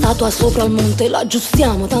una statua sopra il monte, la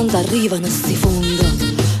aggiustiamo tanto arriva ne sti fondo.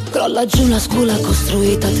 Crolla giù la scuola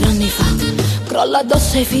costruita 3 anni fa, crolla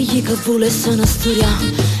addosso ai figli che volessero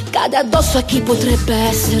studiare, cade addosso a chi potrebbe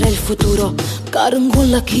essere il futuro,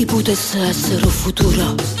 carangulla a chi potesse essere il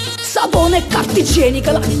futuro. Sapone e carta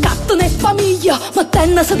igienica, la cattane e famiglia, ma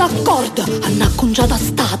tenne se d'accordo, hanno acconciato a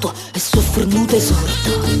statua e soffernute sorda.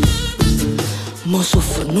 Mo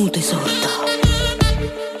soffernute sorda.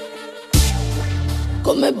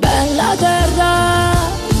 Come bella terra,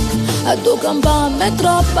 a tu campame è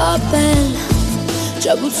troppo bella,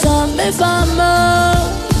 c'è puzzame fame,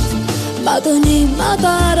 ma tenima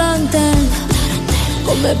tarantella.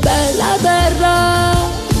 Come bella terra,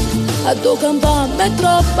 a tu campame è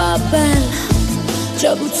troppo bella,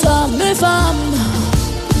 c'è puzzame fame,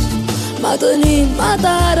 ma tenima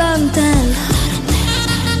tarantella.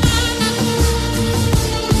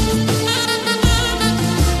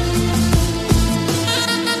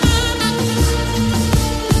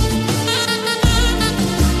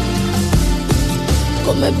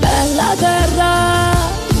 Come bella terra,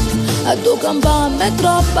 a tu campame è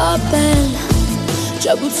troppo bella,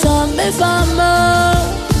 c'è puzzame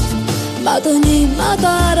fame, ma tenima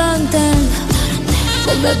tarantella.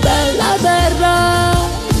 Come bella terra,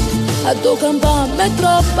 a tu campame è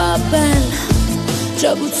troppo bella,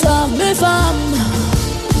 c'è puzzame fame,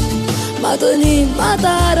 ma tenima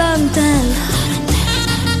tarantella.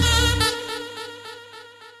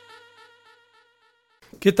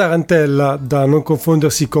 Che tarantella, da non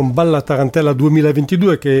confondersi con Balla Tarantella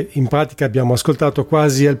 2022, che in pratica abbiamo ascoltato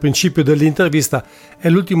quasi al principio dell'intervista, è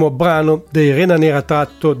l'ultimo brano dei Rena Nera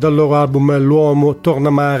tratto dal loro album L'uomo torna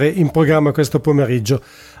a mare, in programma questo pomeriggio.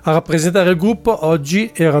 A rappresentare il gruppo oggi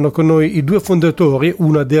erano con noi i due fondatori,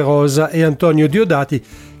 Una De Rosa e Antonio Diodati,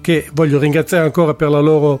 che voglio ringraziare ancora per la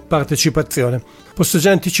loro partecipazione. Posso già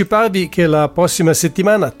anticiparvi che la prossima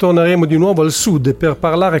settimana torneremo di nuovo al sud per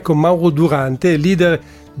parlare con Mauro Durante, leader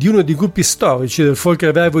di uno dei gruppi storici del folk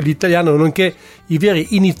revival italiano, nonché i veri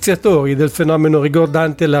iniziatori del fenomeno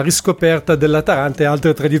riguardante la riscoperta della taranta e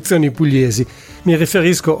altre tradizioni pugliesi. Mi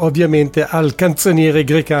riferisco ovviamente al canzoniere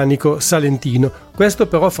grecanico salentino. Questo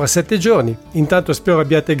però fra 7 giorni. Intanto spero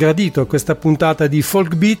abbiate gradito questa puntata di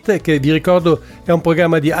Folk Beat, che vi ricordo è un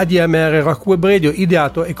programma di ADMR Rock Web Radio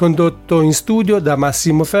ideato e condotto in studio da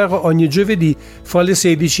Massimo Ferro ogni giovedì fra le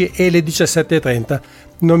 16 e le 17:30.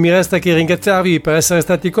 Non mi resta che ringraziarvi per essere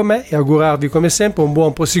stati con me e augurarvi come sempre un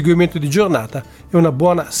buon proseguimento di giornata e una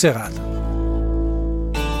buona serata.